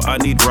up, I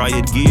need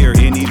riot gear.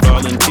 Any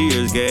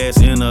volunteers, gas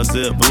in a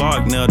zip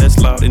block. Now that's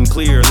loud and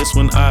clear, this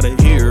one out of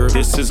here.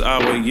 This is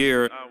our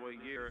year.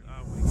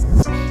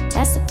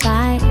 That's a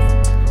vibe,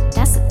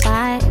 that's a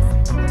vibe,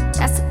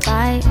 that's a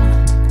vibe.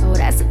 Oh,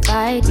 that's a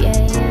vibe,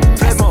 yeah.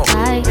 That's a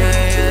vibe,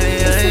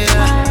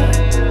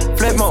 yeah.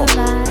 Flip mode.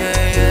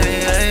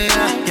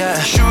 Yeah.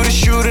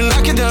 Shoot it,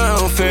 knock it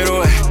down, fade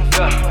away.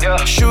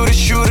 Shoot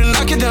it,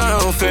 knock it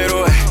down, fade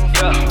away.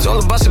 It's all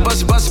about it,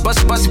 bust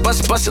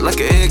it like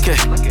an AK.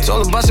 It's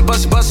all about it,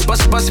 bust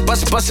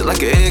it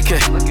like an AK.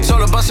 It's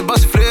all about it,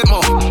 flip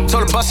more. It's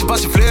all about it,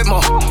 flip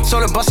more. It's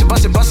all about it,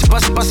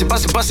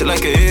 bust it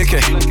like an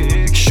AK.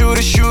 Shoot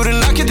it,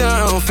 knock it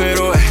down, fade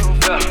away.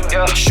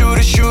 Shoot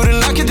it,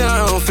 knock it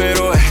down, fade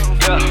away.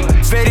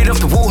 Faded off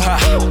the woo-ha,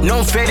 no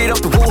I'm faded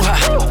off the woo-ha.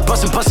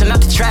 Bustin'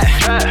 out the trap,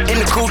 in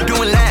the coupe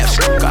doing laps.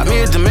 Got me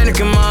a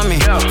Dominican mommy,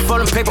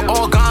 folding paper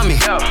all got me.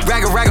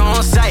 Ragga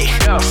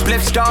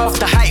superstar off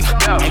the hype.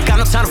 Ain't got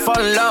no time to fall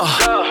in love.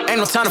 Ain't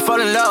no time to fall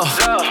in love.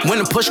 When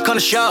the push come to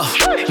shove,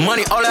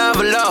 money all I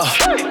ever love.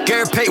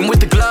 Gary Payton with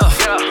the glove.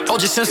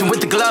 O.J. Simpson with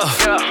the glove.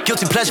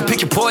 Guilty pleasure,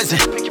 pick your poison.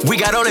 We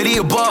got all of the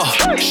above.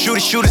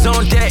 Shooters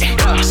on deck.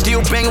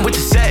 Still banging with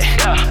the set.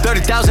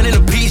 30,000 in a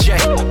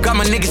PJ. Got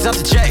my niggas out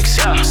the checks.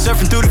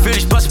 Surfing through the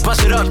village, bust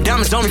it up.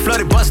 Diamonds on me,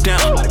 flooded, bust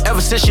down.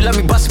 Ever since she let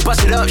me bust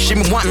it up, she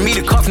been wanting me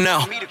to cuff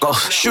now. Go.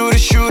 Shoot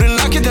it,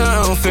 knock it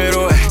down, fade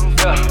away.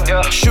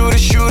 Shoot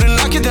it,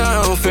 knock it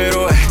down, fade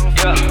away.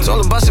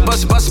 Told her bust it like an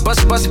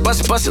AK. Told her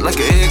bust it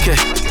like an AK.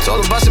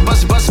 Told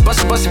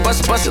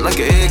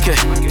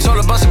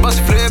her bust it,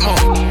 flip more.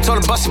 Told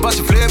her bust it,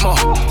 flip more.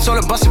 Told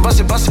her bust it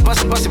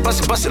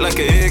like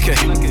an AK.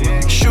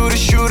 Shoot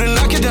it,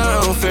 knock it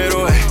down, fade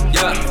away.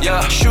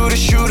 Shoot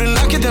it,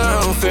 knock it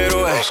down, fade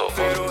away.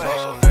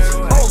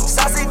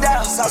 Sauce it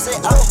down, sauce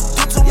it up.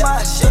 You too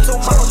much,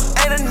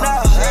 ain't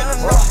enough.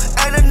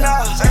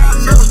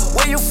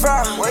 Where you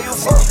from?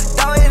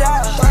 Throw it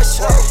out.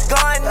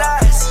 Going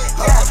nuts,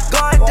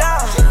 going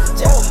down.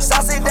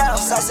 Sauce it down,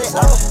 sauce it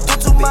up. You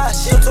too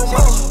much, ain't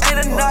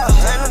enough.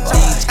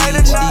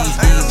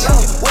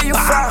 Where you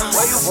from?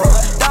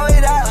 Throw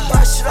it out.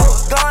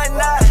 Going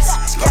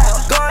nuts,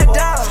 going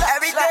down.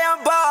 Every day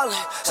I'm ballin',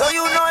 so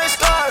you know it's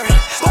scoring.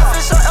 Life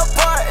is so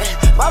important,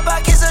 my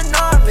back is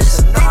enormous.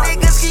 These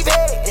niggas keep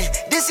hating,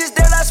 this is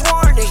their last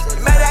warning.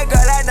 Met that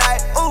girl at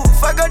night, ooh,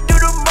 fuck her through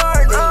the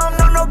morning.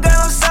 No,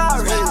 girl, I'm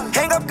sorry.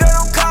 Hang up, girl,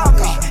 don't call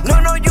me.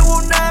 No, you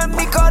will not have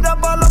me caught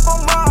up all up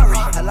on Mari.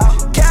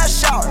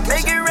 Cash out,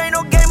 make it rain,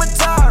 no game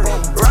Atari.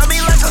 Ride me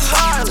like a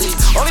Harley,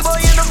 only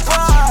boy in the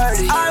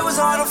party. I was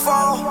on the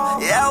phone,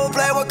 yeah, I will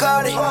play with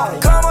Cardi.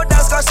 Come on,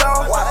 that's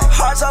Garcon,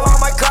 hearts all on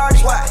my Cardi.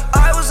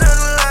 I was in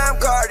the Lamb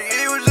Cardi,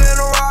 he was in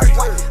the Rari.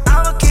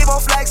 I'ma keep on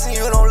flexing,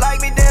 you don't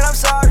like me, then I'm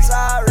sorry.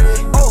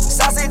 Oh,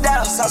 sauce it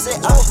down, sauce it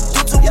up.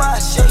 You too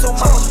much,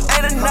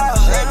 ain't enough.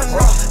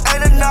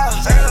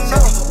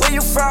 Where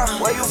you from?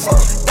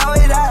 Throw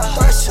it out.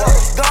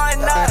 Going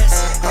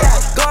nuts,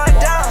 going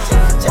down.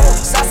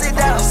 Sauce it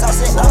down,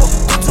 sauce it up.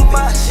 You too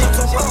much,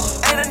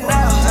 ain't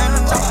enough.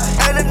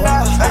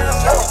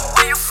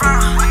 Where you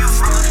from?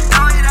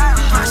 Throw it out.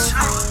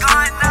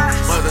 Going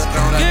nuts.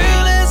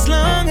 Girl, as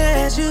long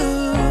as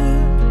you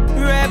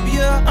wrap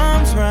your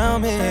arms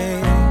around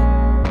me,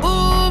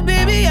 ooh,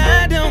 baby,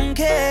 I don't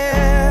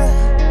care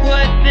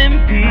what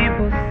them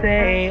people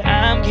say.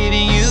 I'm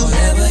giving you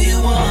whatever you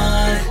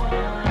want.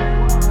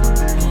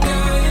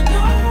 Girl, you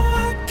know I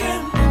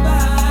can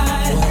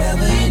provide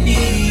whatever you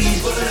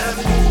need,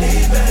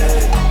 baby.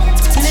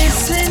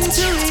 Listen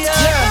to your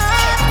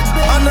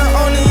heart, On the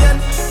only end,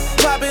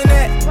 poppin'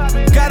 that.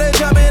 Got a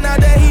jumpin' out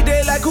there, he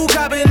dead like who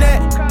coppin' that.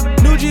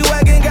 New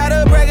G-Wagon, got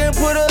a brag and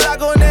put a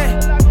lock on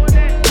that.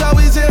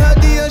 Always in her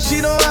DM,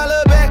 she don't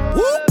holler back.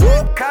 Whoop,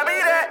 whoop,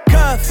 copy that.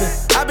 Cuffin',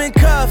 I been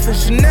cuffin',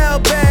 Chanel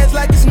bags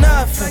like it's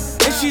nothing.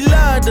 And she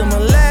loved him, her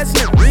last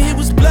nigga, he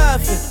was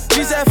bluffing.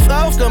 She said,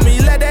 fuck me,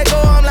 let that go,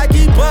 I'm like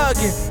he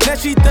bugging. Now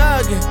she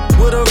thugging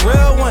with a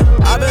real one.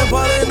 I been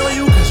ballin' on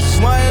you, cause you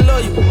smart and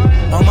loyal.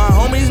 All my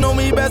homies know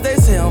me best, they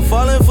say I'm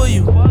falling for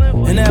you.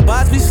 And that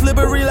box be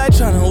slippery like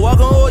tryna walk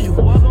on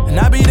oil. And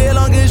I be there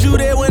long as you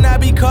there when I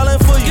be calling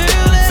for you.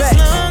 girl, as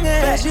long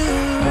as you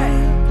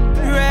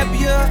wrap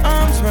your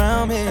arms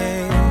around me,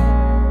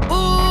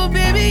 ooh,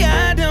 baby,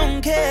 I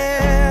don't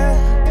care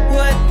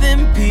what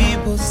them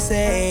people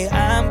say.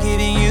 I'm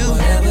giving you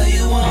whatever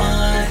you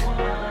want.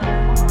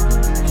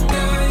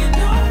 Girl, you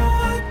know I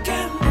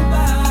can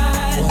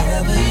provide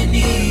whatever you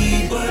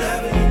need,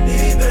 baby.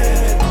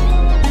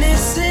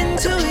 Listen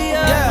to your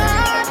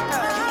heart.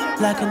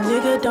 Like a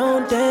nigga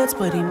don't dance,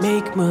 but he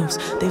make moves.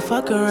 They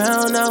fuck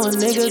around, now a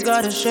nigga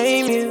gotta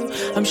shame you.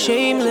 I'm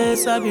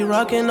shameless, I be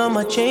rocking on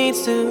my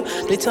chains too.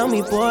 They tell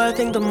me, boy, I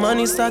think the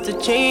money start to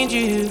change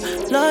you.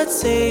 Lord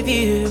save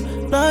you,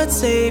 Lord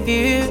save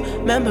you.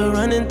 Remember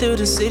running through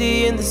the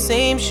city in the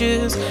same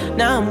shoes.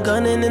 Now I'm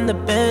gunning in the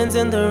Benz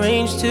and the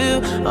range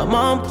too. I'm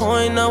on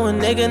point, no a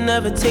nigga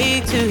never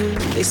take two.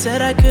 They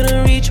said I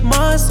couldn't reach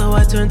Mars, so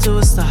I turned to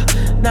a star.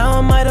 Now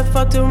I might have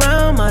fucked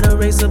around, might have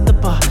raised up the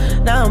bar.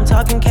 Now I'm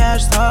talking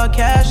cash, talk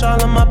cash,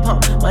 all in my palm.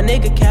 My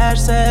nigga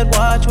Cash said,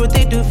 watch what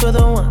they do for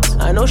the ones.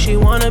 I know she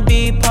wanna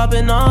be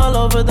popping all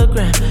over the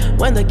gram.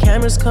 When the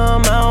cameras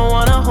come out,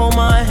 wanna hold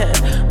my hand.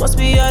 Must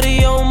be out of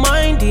your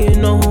mind, do you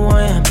know who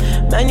I am?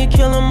 Man, you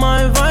killing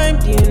my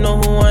vibe, do you know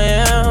who I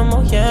am?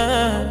 Oh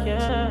yeah.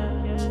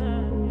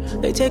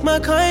 They take my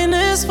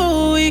kindness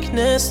for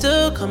weakness,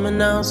 still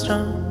coming out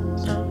strong.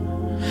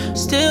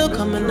 Still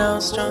coming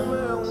out strong.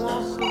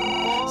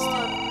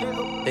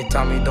 They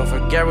tell me don't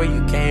forget where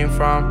you came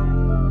from.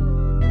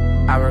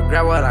 I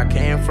regret what I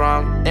came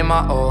from. In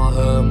my old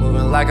hood,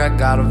 moving like I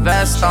got a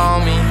vest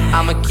on me.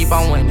 I'ma keep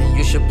on winning,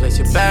 you should place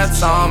your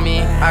bets on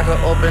me. I could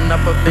open up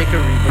a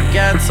bakery,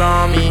 baguettes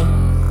on me.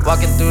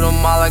 Walking through the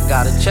mall, I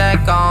got a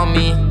check on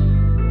me.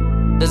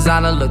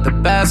 Designer look the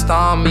best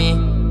on me.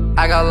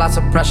 I got lots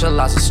of pressure,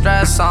 lots of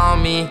stress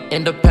on me.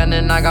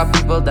 Independent, I got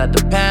people that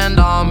depend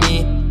on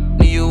me.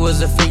 Knew you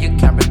was a fit, you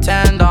can't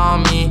pretend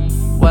on me.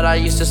 What I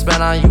used to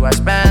spend on you, I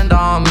spend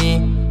on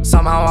me.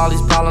 Somehow all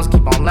these problems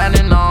keep on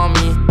landing on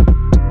me.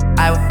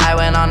 I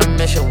went on a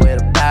mission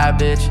with a bad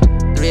bitch.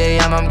 3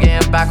 a.m. I'm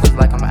getting backwards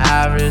like I'm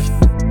average.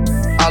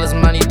 All this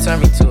money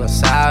turned me to a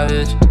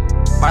savage.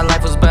 My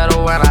life was better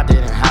when I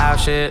didn't have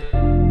shit.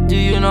 Do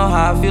you know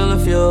how I feel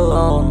to feel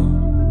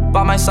alone?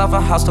 Bought myself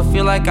a house to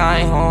feel like I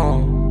ain't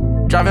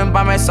home. Driving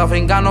by myself,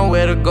 ain't got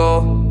nowhere to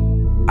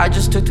go. I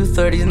just took 2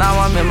 30s, now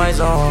I'm in my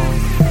zone.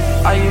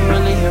 Are you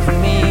really here for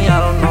me? I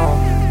don't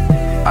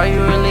know. Are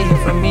you really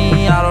here for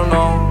me? I don't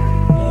know.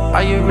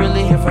 Are you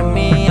really here for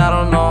me? I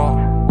don't know.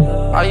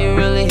 Are you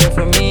really here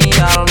for me?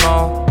 I don't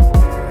know.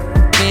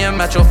 Me and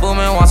Metro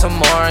Boomin want some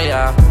more,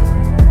 yeah.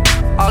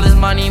 All this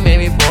money made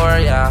me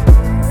bored, yeah.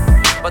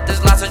 But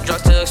there's lots of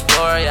drugs to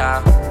explore,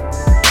 yeah.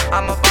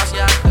 I'm a boss,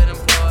 yeah, I could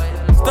employ,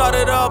 yeah.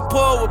 Started up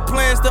poor with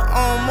plans to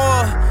own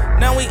more.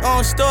 Now we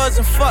own stores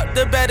and fuck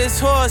the baddest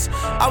horse.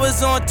 I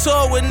was on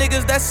tour with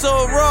niggas that's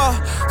so raw.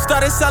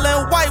 Started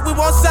selling white, we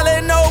won't sell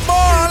it no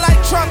more.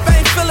 Like Trump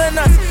ain't feeling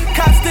us,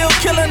 cops still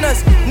killing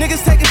us.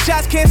 Niggas taking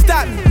shots, can't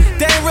stop me,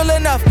 they ain't real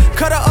enough.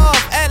 Cut her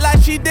off, act like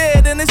she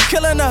dead and it's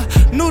killing her.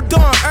 New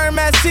Dawn,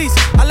 Hermes seats,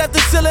 I left the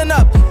ceiling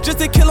up just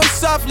to kill him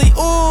softly.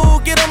 Ooh,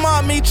 get him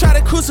on me, try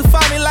to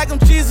crucify me like I'm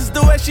Jesus.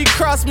 The way she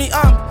crossed me,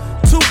 I'm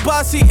too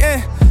bossy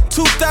and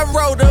too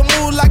thorough to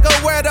move like a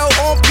weirdo,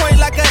 on point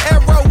like an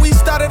arrow. We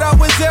started out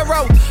with 0,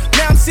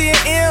 now I'm seeing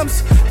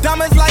M's.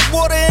 Diamonds like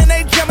water and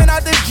they jumping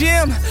out the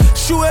gym.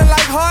 Shooting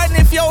like Harden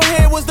if your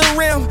head was the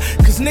rim.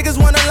 Cause niggas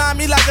wanna line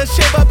me like a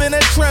shape up in a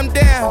trim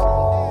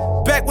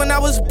down. Back when I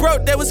was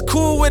broke, they was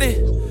cool with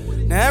it.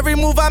 Now every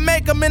move I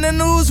make, I'm in the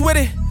news with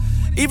it.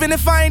 Even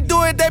if I ain't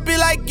do it, they be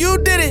like, you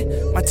did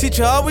it. My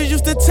teacher always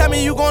used to tell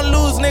me, you gon'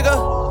 lose,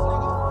 nigga.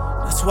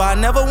 That's why I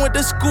never went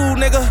to school,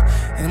 nigga.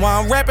 And why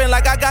I'm rapping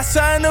like I got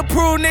something to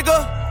prove,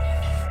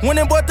 nigga. Went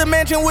and bought the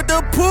mansion with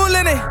the pool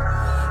in it.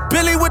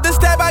 Billy with the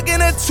stab, I get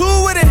a 2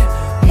 with it.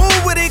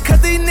 Move with it,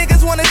 cause these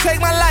niggas wanna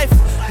take my life.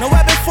 No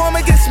weapon form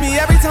against me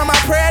every time I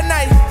pray at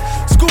night.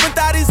 Scooping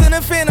thotties in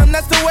the phantom,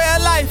 that's the way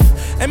of life.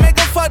 And make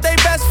them fuck they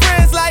best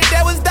friends like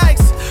that was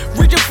dice.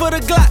 Reaching for the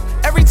Glock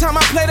every time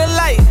I play the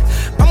light.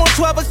 I'm on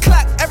 12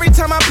 o'clock every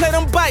time I play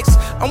them bikes.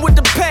 I'm with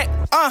the pack,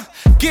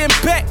 getting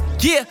back,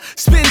 yeah.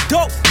 Spin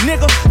dope,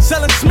 nigga,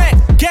 selling smack,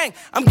 gang.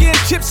 I'm getting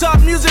chips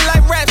off music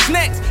like rap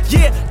snacks,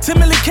 yeah.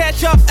 Timidly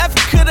cash off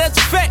Africa, that's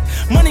a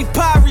fact. Money,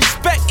 power,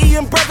 respect,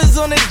 Ian brothers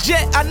on the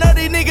jet. I know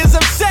these niggas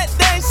upset,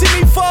 they ain't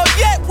see me fall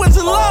yet. Wins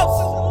and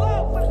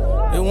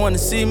loss, they wanna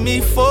see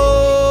me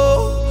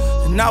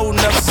fall, and I will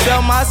never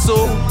sell my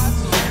soul.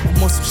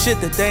 On some shit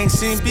that they ain't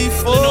seen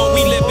before. You know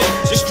we living,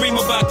 just dream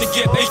about to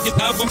get naked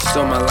album.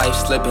 So my life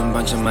slipping,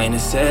 bunch of minor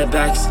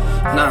setbacks.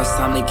 Now it's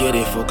time to get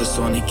it, focus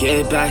on the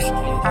get back.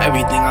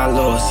 Everything I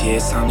lost, yeah,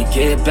 it's time to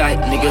get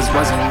back. Niggas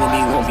wasn't with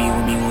me, won't be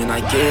with me when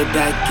I get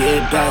back,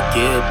 get back,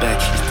 get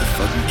back. It's the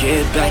fucking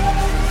get back.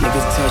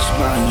 Niggas touch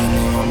mine, you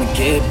know I'ma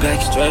get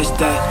back, stretch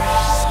that.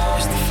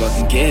 It's the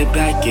fucking get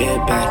back, get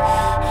back.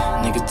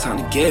 Niggas time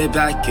to get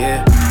back,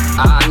 get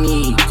back. I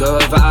need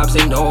good vibes,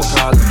 ain't no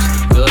problems.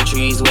 Good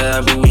trees,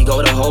 wherever we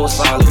go, the whole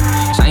follow.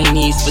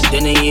 Chinese for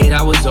dinner, yeah,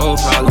 that was all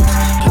problems.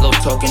 Pillow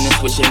talking and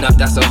switching up,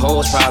 that's a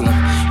whole problem.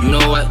 You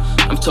know what?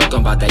 I'm talking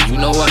about that, you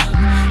know what?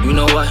 You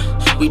know what?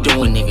 We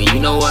doing, nigga, you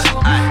know what?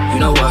 You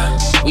know what?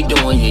 We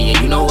doing,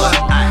 yeah, you know what?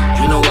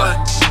 You know what?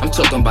 I'm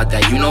talking about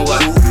that, you know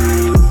what?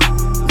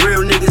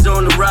 Real niggas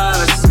on the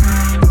rise.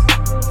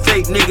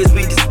 Fake niggas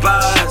we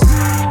despise.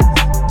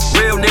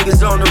 Real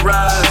niggas on the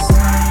rise.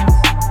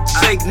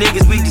 Fake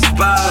niggas we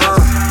despise.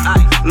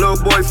 Little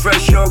boy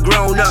fresh, all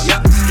grown up.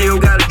 Still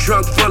got a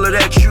trunk full of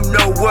that, you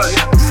know what?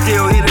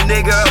 Still hit a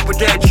nigga up with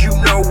that, you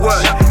know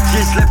what?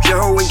 Just left your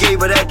hoe and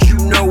gave her that,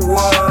 you know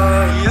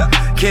what?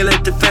 Can't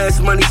let the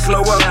fast money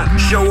slow up.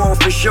 Show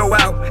off and show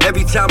out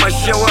every time I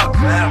show up.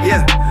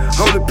 Yeah,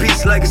 hold a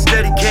piece like a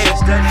steady can.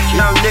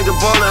 Young nigga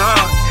ballin'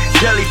 hard,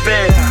 jelly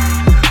fan.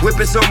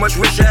 Whipping so much,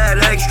 wish I had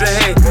an extra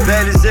hand.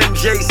 Bad as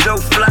MJ, so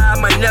fly, I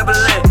might never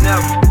let.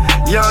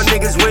 Young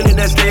niggas winning,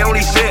 that's their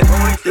only fit.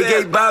 They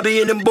gave Bobby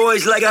and them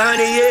boys like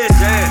 100 years.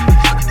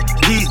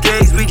 These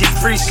days we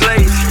just free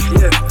slaves.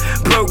 Yeah,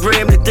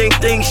 programmed to think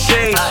things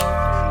change.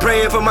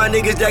 Praying for my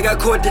niggas that got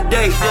caught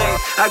today.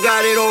 I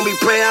got it on me,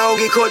 pray I don't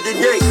get caught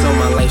today. So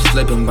my life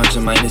slipping, bunch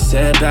of minor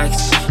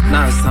setbacks.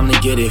 Now it's time to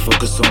get it,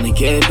 focus on the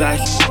get back.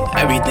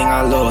 Everything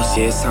I lost,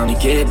 yeah, it's time to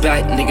get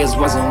back. Niggas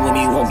wasn't with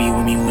me, won't be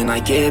with me when I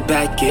get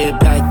back, get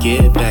back,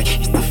 get back.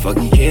 It's the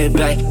fucking get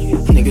back.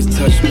 Niggas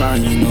touch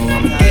mine, you know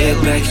I'ma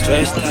get back,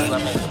 stressed out.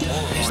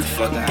 It's the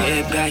fucking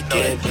get back,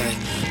 get back.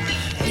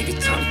 Niggas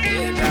time to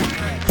get back.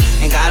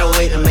 Ain't gotta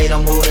wait to make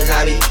them moves,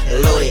 I be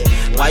loaded.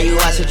 Why you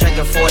out here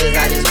drinking 40s,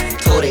 I just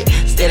told it.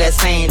 Still that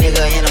same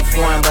nigga in a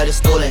foreign, but it's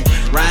stolen.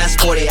 Ryan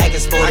sporty, acting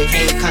sporty,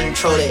 can't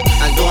control it.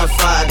 I'm doing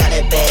fraud, got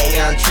that bag,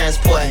 yeah, I'm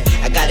transporting.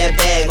 I got that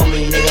bag on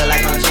me, nigga,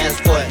 like I'm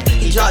transporting.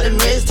 He dropped the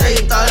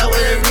mixtape, thought I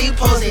would've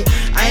reposted.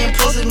 I ain't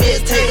posted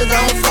meds, take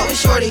I don't fuck with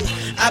shorty.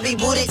 I be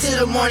booted till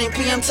the morning,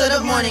 PM to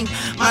the morning.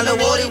 My little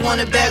Wody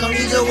wanna bag him,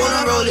 he just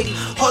wanna roll it.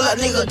 Hold up,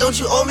 nigga, don't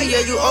you owe me?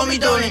 Yeah, you owe me,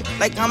 don't it?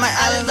 Like on my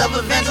island of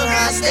adventure,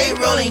 how I stay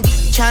rolling.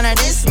 Tryna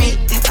diss me,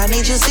 I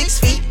need you 6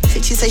 feet.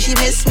 She say she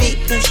miss me,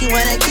 then she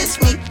wanna kiss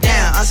me.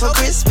 Damn, I'm so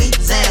crispy,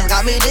 Zan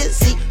got me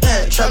dizzy.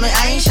 Trust me,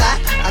 I ain't shy,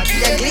 I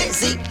keep that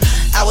glitzy.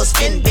 I was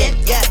spin bent,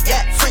 yeah,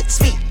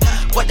 Fritz me.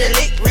 What the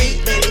lick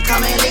read, baby,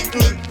 come and lick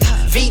me.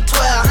 V12,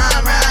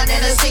 I'm riding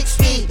in a 6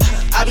 feet.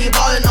 I be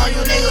ballin' on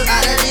you niggas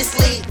out of this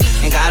league.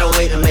 Ain't gotta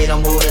wait to make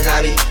them moves,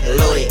 I be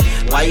loaded.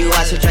 Why you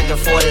out here drinking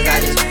 40s,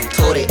 I just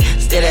told it.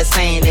 Still that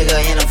same nigga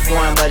in a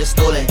foreign, but it's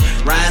stolen.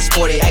 Ryan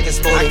sporty, acting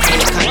sporty,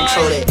 can't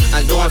control it.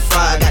 I'm doing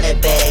fraud, I got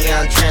that bag,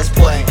 yeah, I'm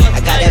transporting. I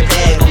got that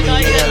bag on me,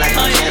 nigga, like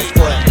I'm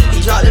transporting.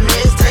 He dropped the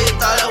mixtape,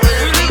 thought I was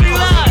a big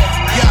boy.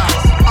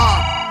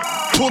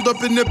 Pulled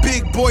up in the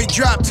big boy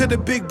drop to the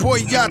big boy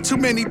yacht. Too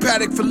many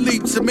Patek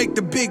Philippe to make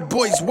the big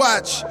boys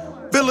watch.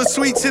 Villa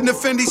Suites in the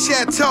Fendi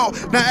Chateau.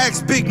 Now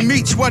ask Big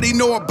Meech what he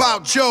know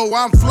about Joe.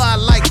 I'm fly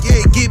like,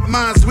 yeah, get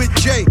mines with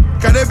Jay.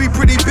 Got every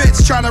pretty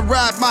bitch tryna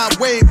ride my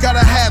wave.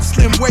 Gotta have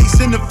slim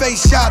waist in the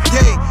face shop,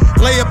 yeah.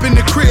 Lay up in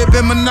the crib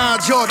and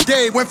menage all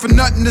day. Went from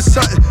nothing to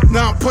something.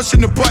 Now I'm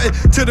pushing the button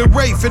to the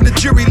Wraith and the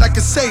jury like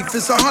a safe.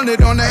 It's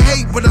 100 on the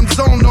hate, but I'm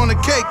zoned on the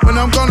cake. When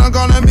I'm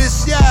gonna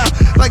miss ya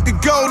like the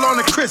gold on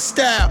a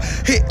crystal.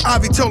 Hit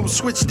Ivy told him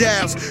switch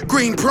dials.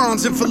 Green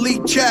prawns and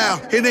Philippe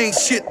Chow. It ain't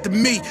shit to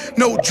me.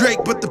 No Drake,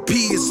 but the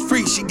P is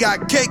free. She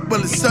got cake,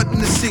 well it's something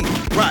to see.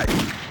 Right.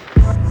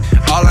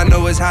 All I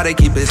know is how they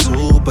keep it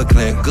super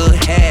clean. Good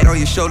head on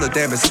your shoulder,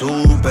 damn it's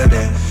super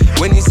there.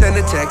 When you send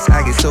a text,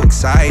 I get so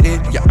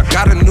excited. Yeah, I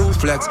got a new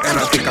flex and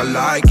I think I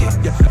like it.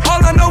 Yeah.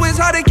 All I know is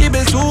how they keep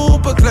it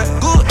super clean.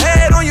 Good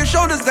head on your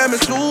shoulders, damn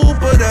it's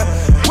super there.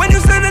 When you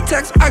send a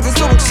text, I get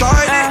so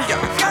excited.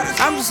 Yeah.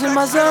 I'm just in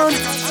my zone.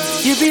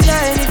 You'd be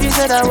lying if you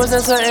said I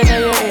wasn't certain that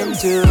you're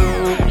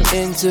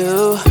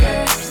into.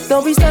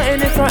 Don't be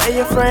stunting in front of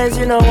your friends,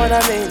 you know what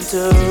I'm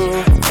into.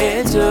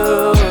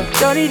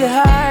 Don't need to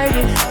hide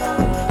it.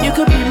 You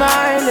could be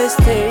mine, let's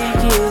take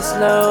it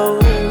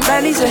slow.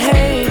 Man, he's a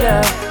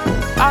hater.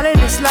 All in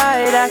the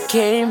slide, I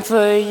came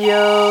for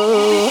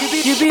you.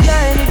 You'd be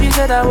lying if you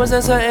said I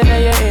wasn't certain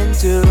that you're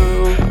into.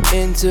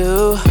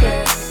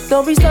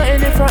 Don't be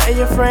stunting in front of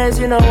your friends,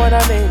 you know what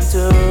I'm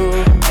into.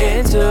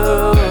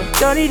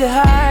 Don't need to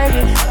hide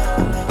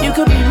it. You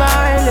could be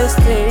mine, let's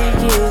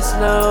take it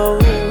slow.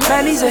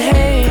 Man, he's a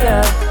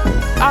hater.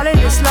 All in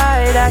the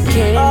slide, I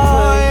came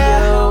for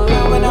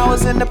you. When I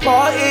was in the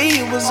party,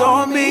 it was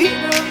on me.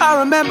 I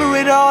remember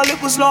it all,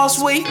 it was last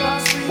week.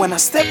 When I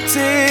stepped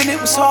in, it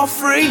was all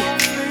free.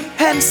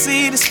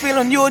 Hennessy, the spill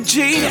on your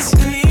jeans.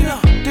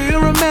 Do you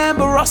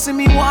remember asking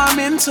me what I'm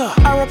into?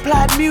 I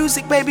replied,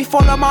 music, baby,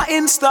 follow my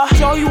Insta.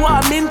 Show you what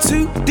I'm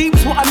into,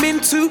 deep's what I'm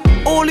into.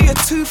 All of your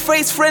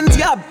two-faced friends,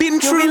 yeah, I've been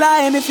true. You'd be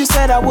lying if you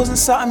said I wasn't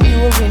something you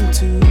were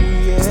into,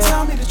 yeah. Just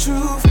tell me the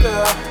truth,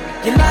 girl.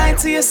 You're lying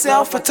to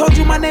yourself. I told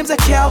you my name's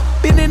Akel.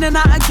 Been in and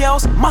out of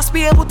girls, must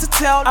be able to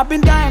tell. I've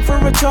been dying for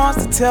a chance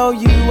to tell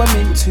you I'm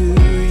into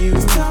you.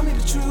 Just tell me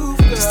the truth,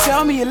 girl. Just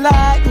tell me you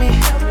like me.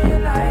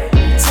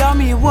 Tell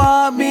me you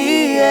want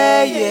me,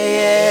 yeah.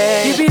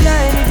 You'd be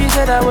lying if you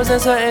said I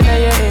wasn't certain that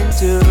you're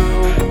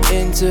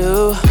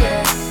into.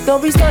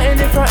 Don't be stunting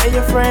in front of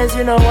your friends,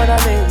 you know what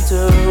I'm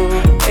into.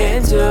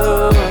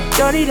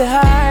 Don't need to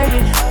hide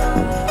it.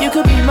 You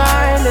could be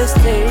mine, let's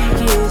take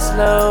it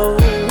slow.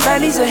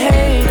 Man, he's a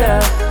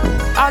hater.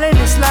 All in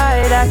the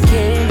slide, I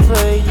came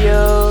for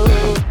you.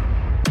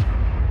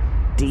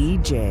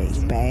 DJ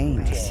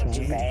Banks.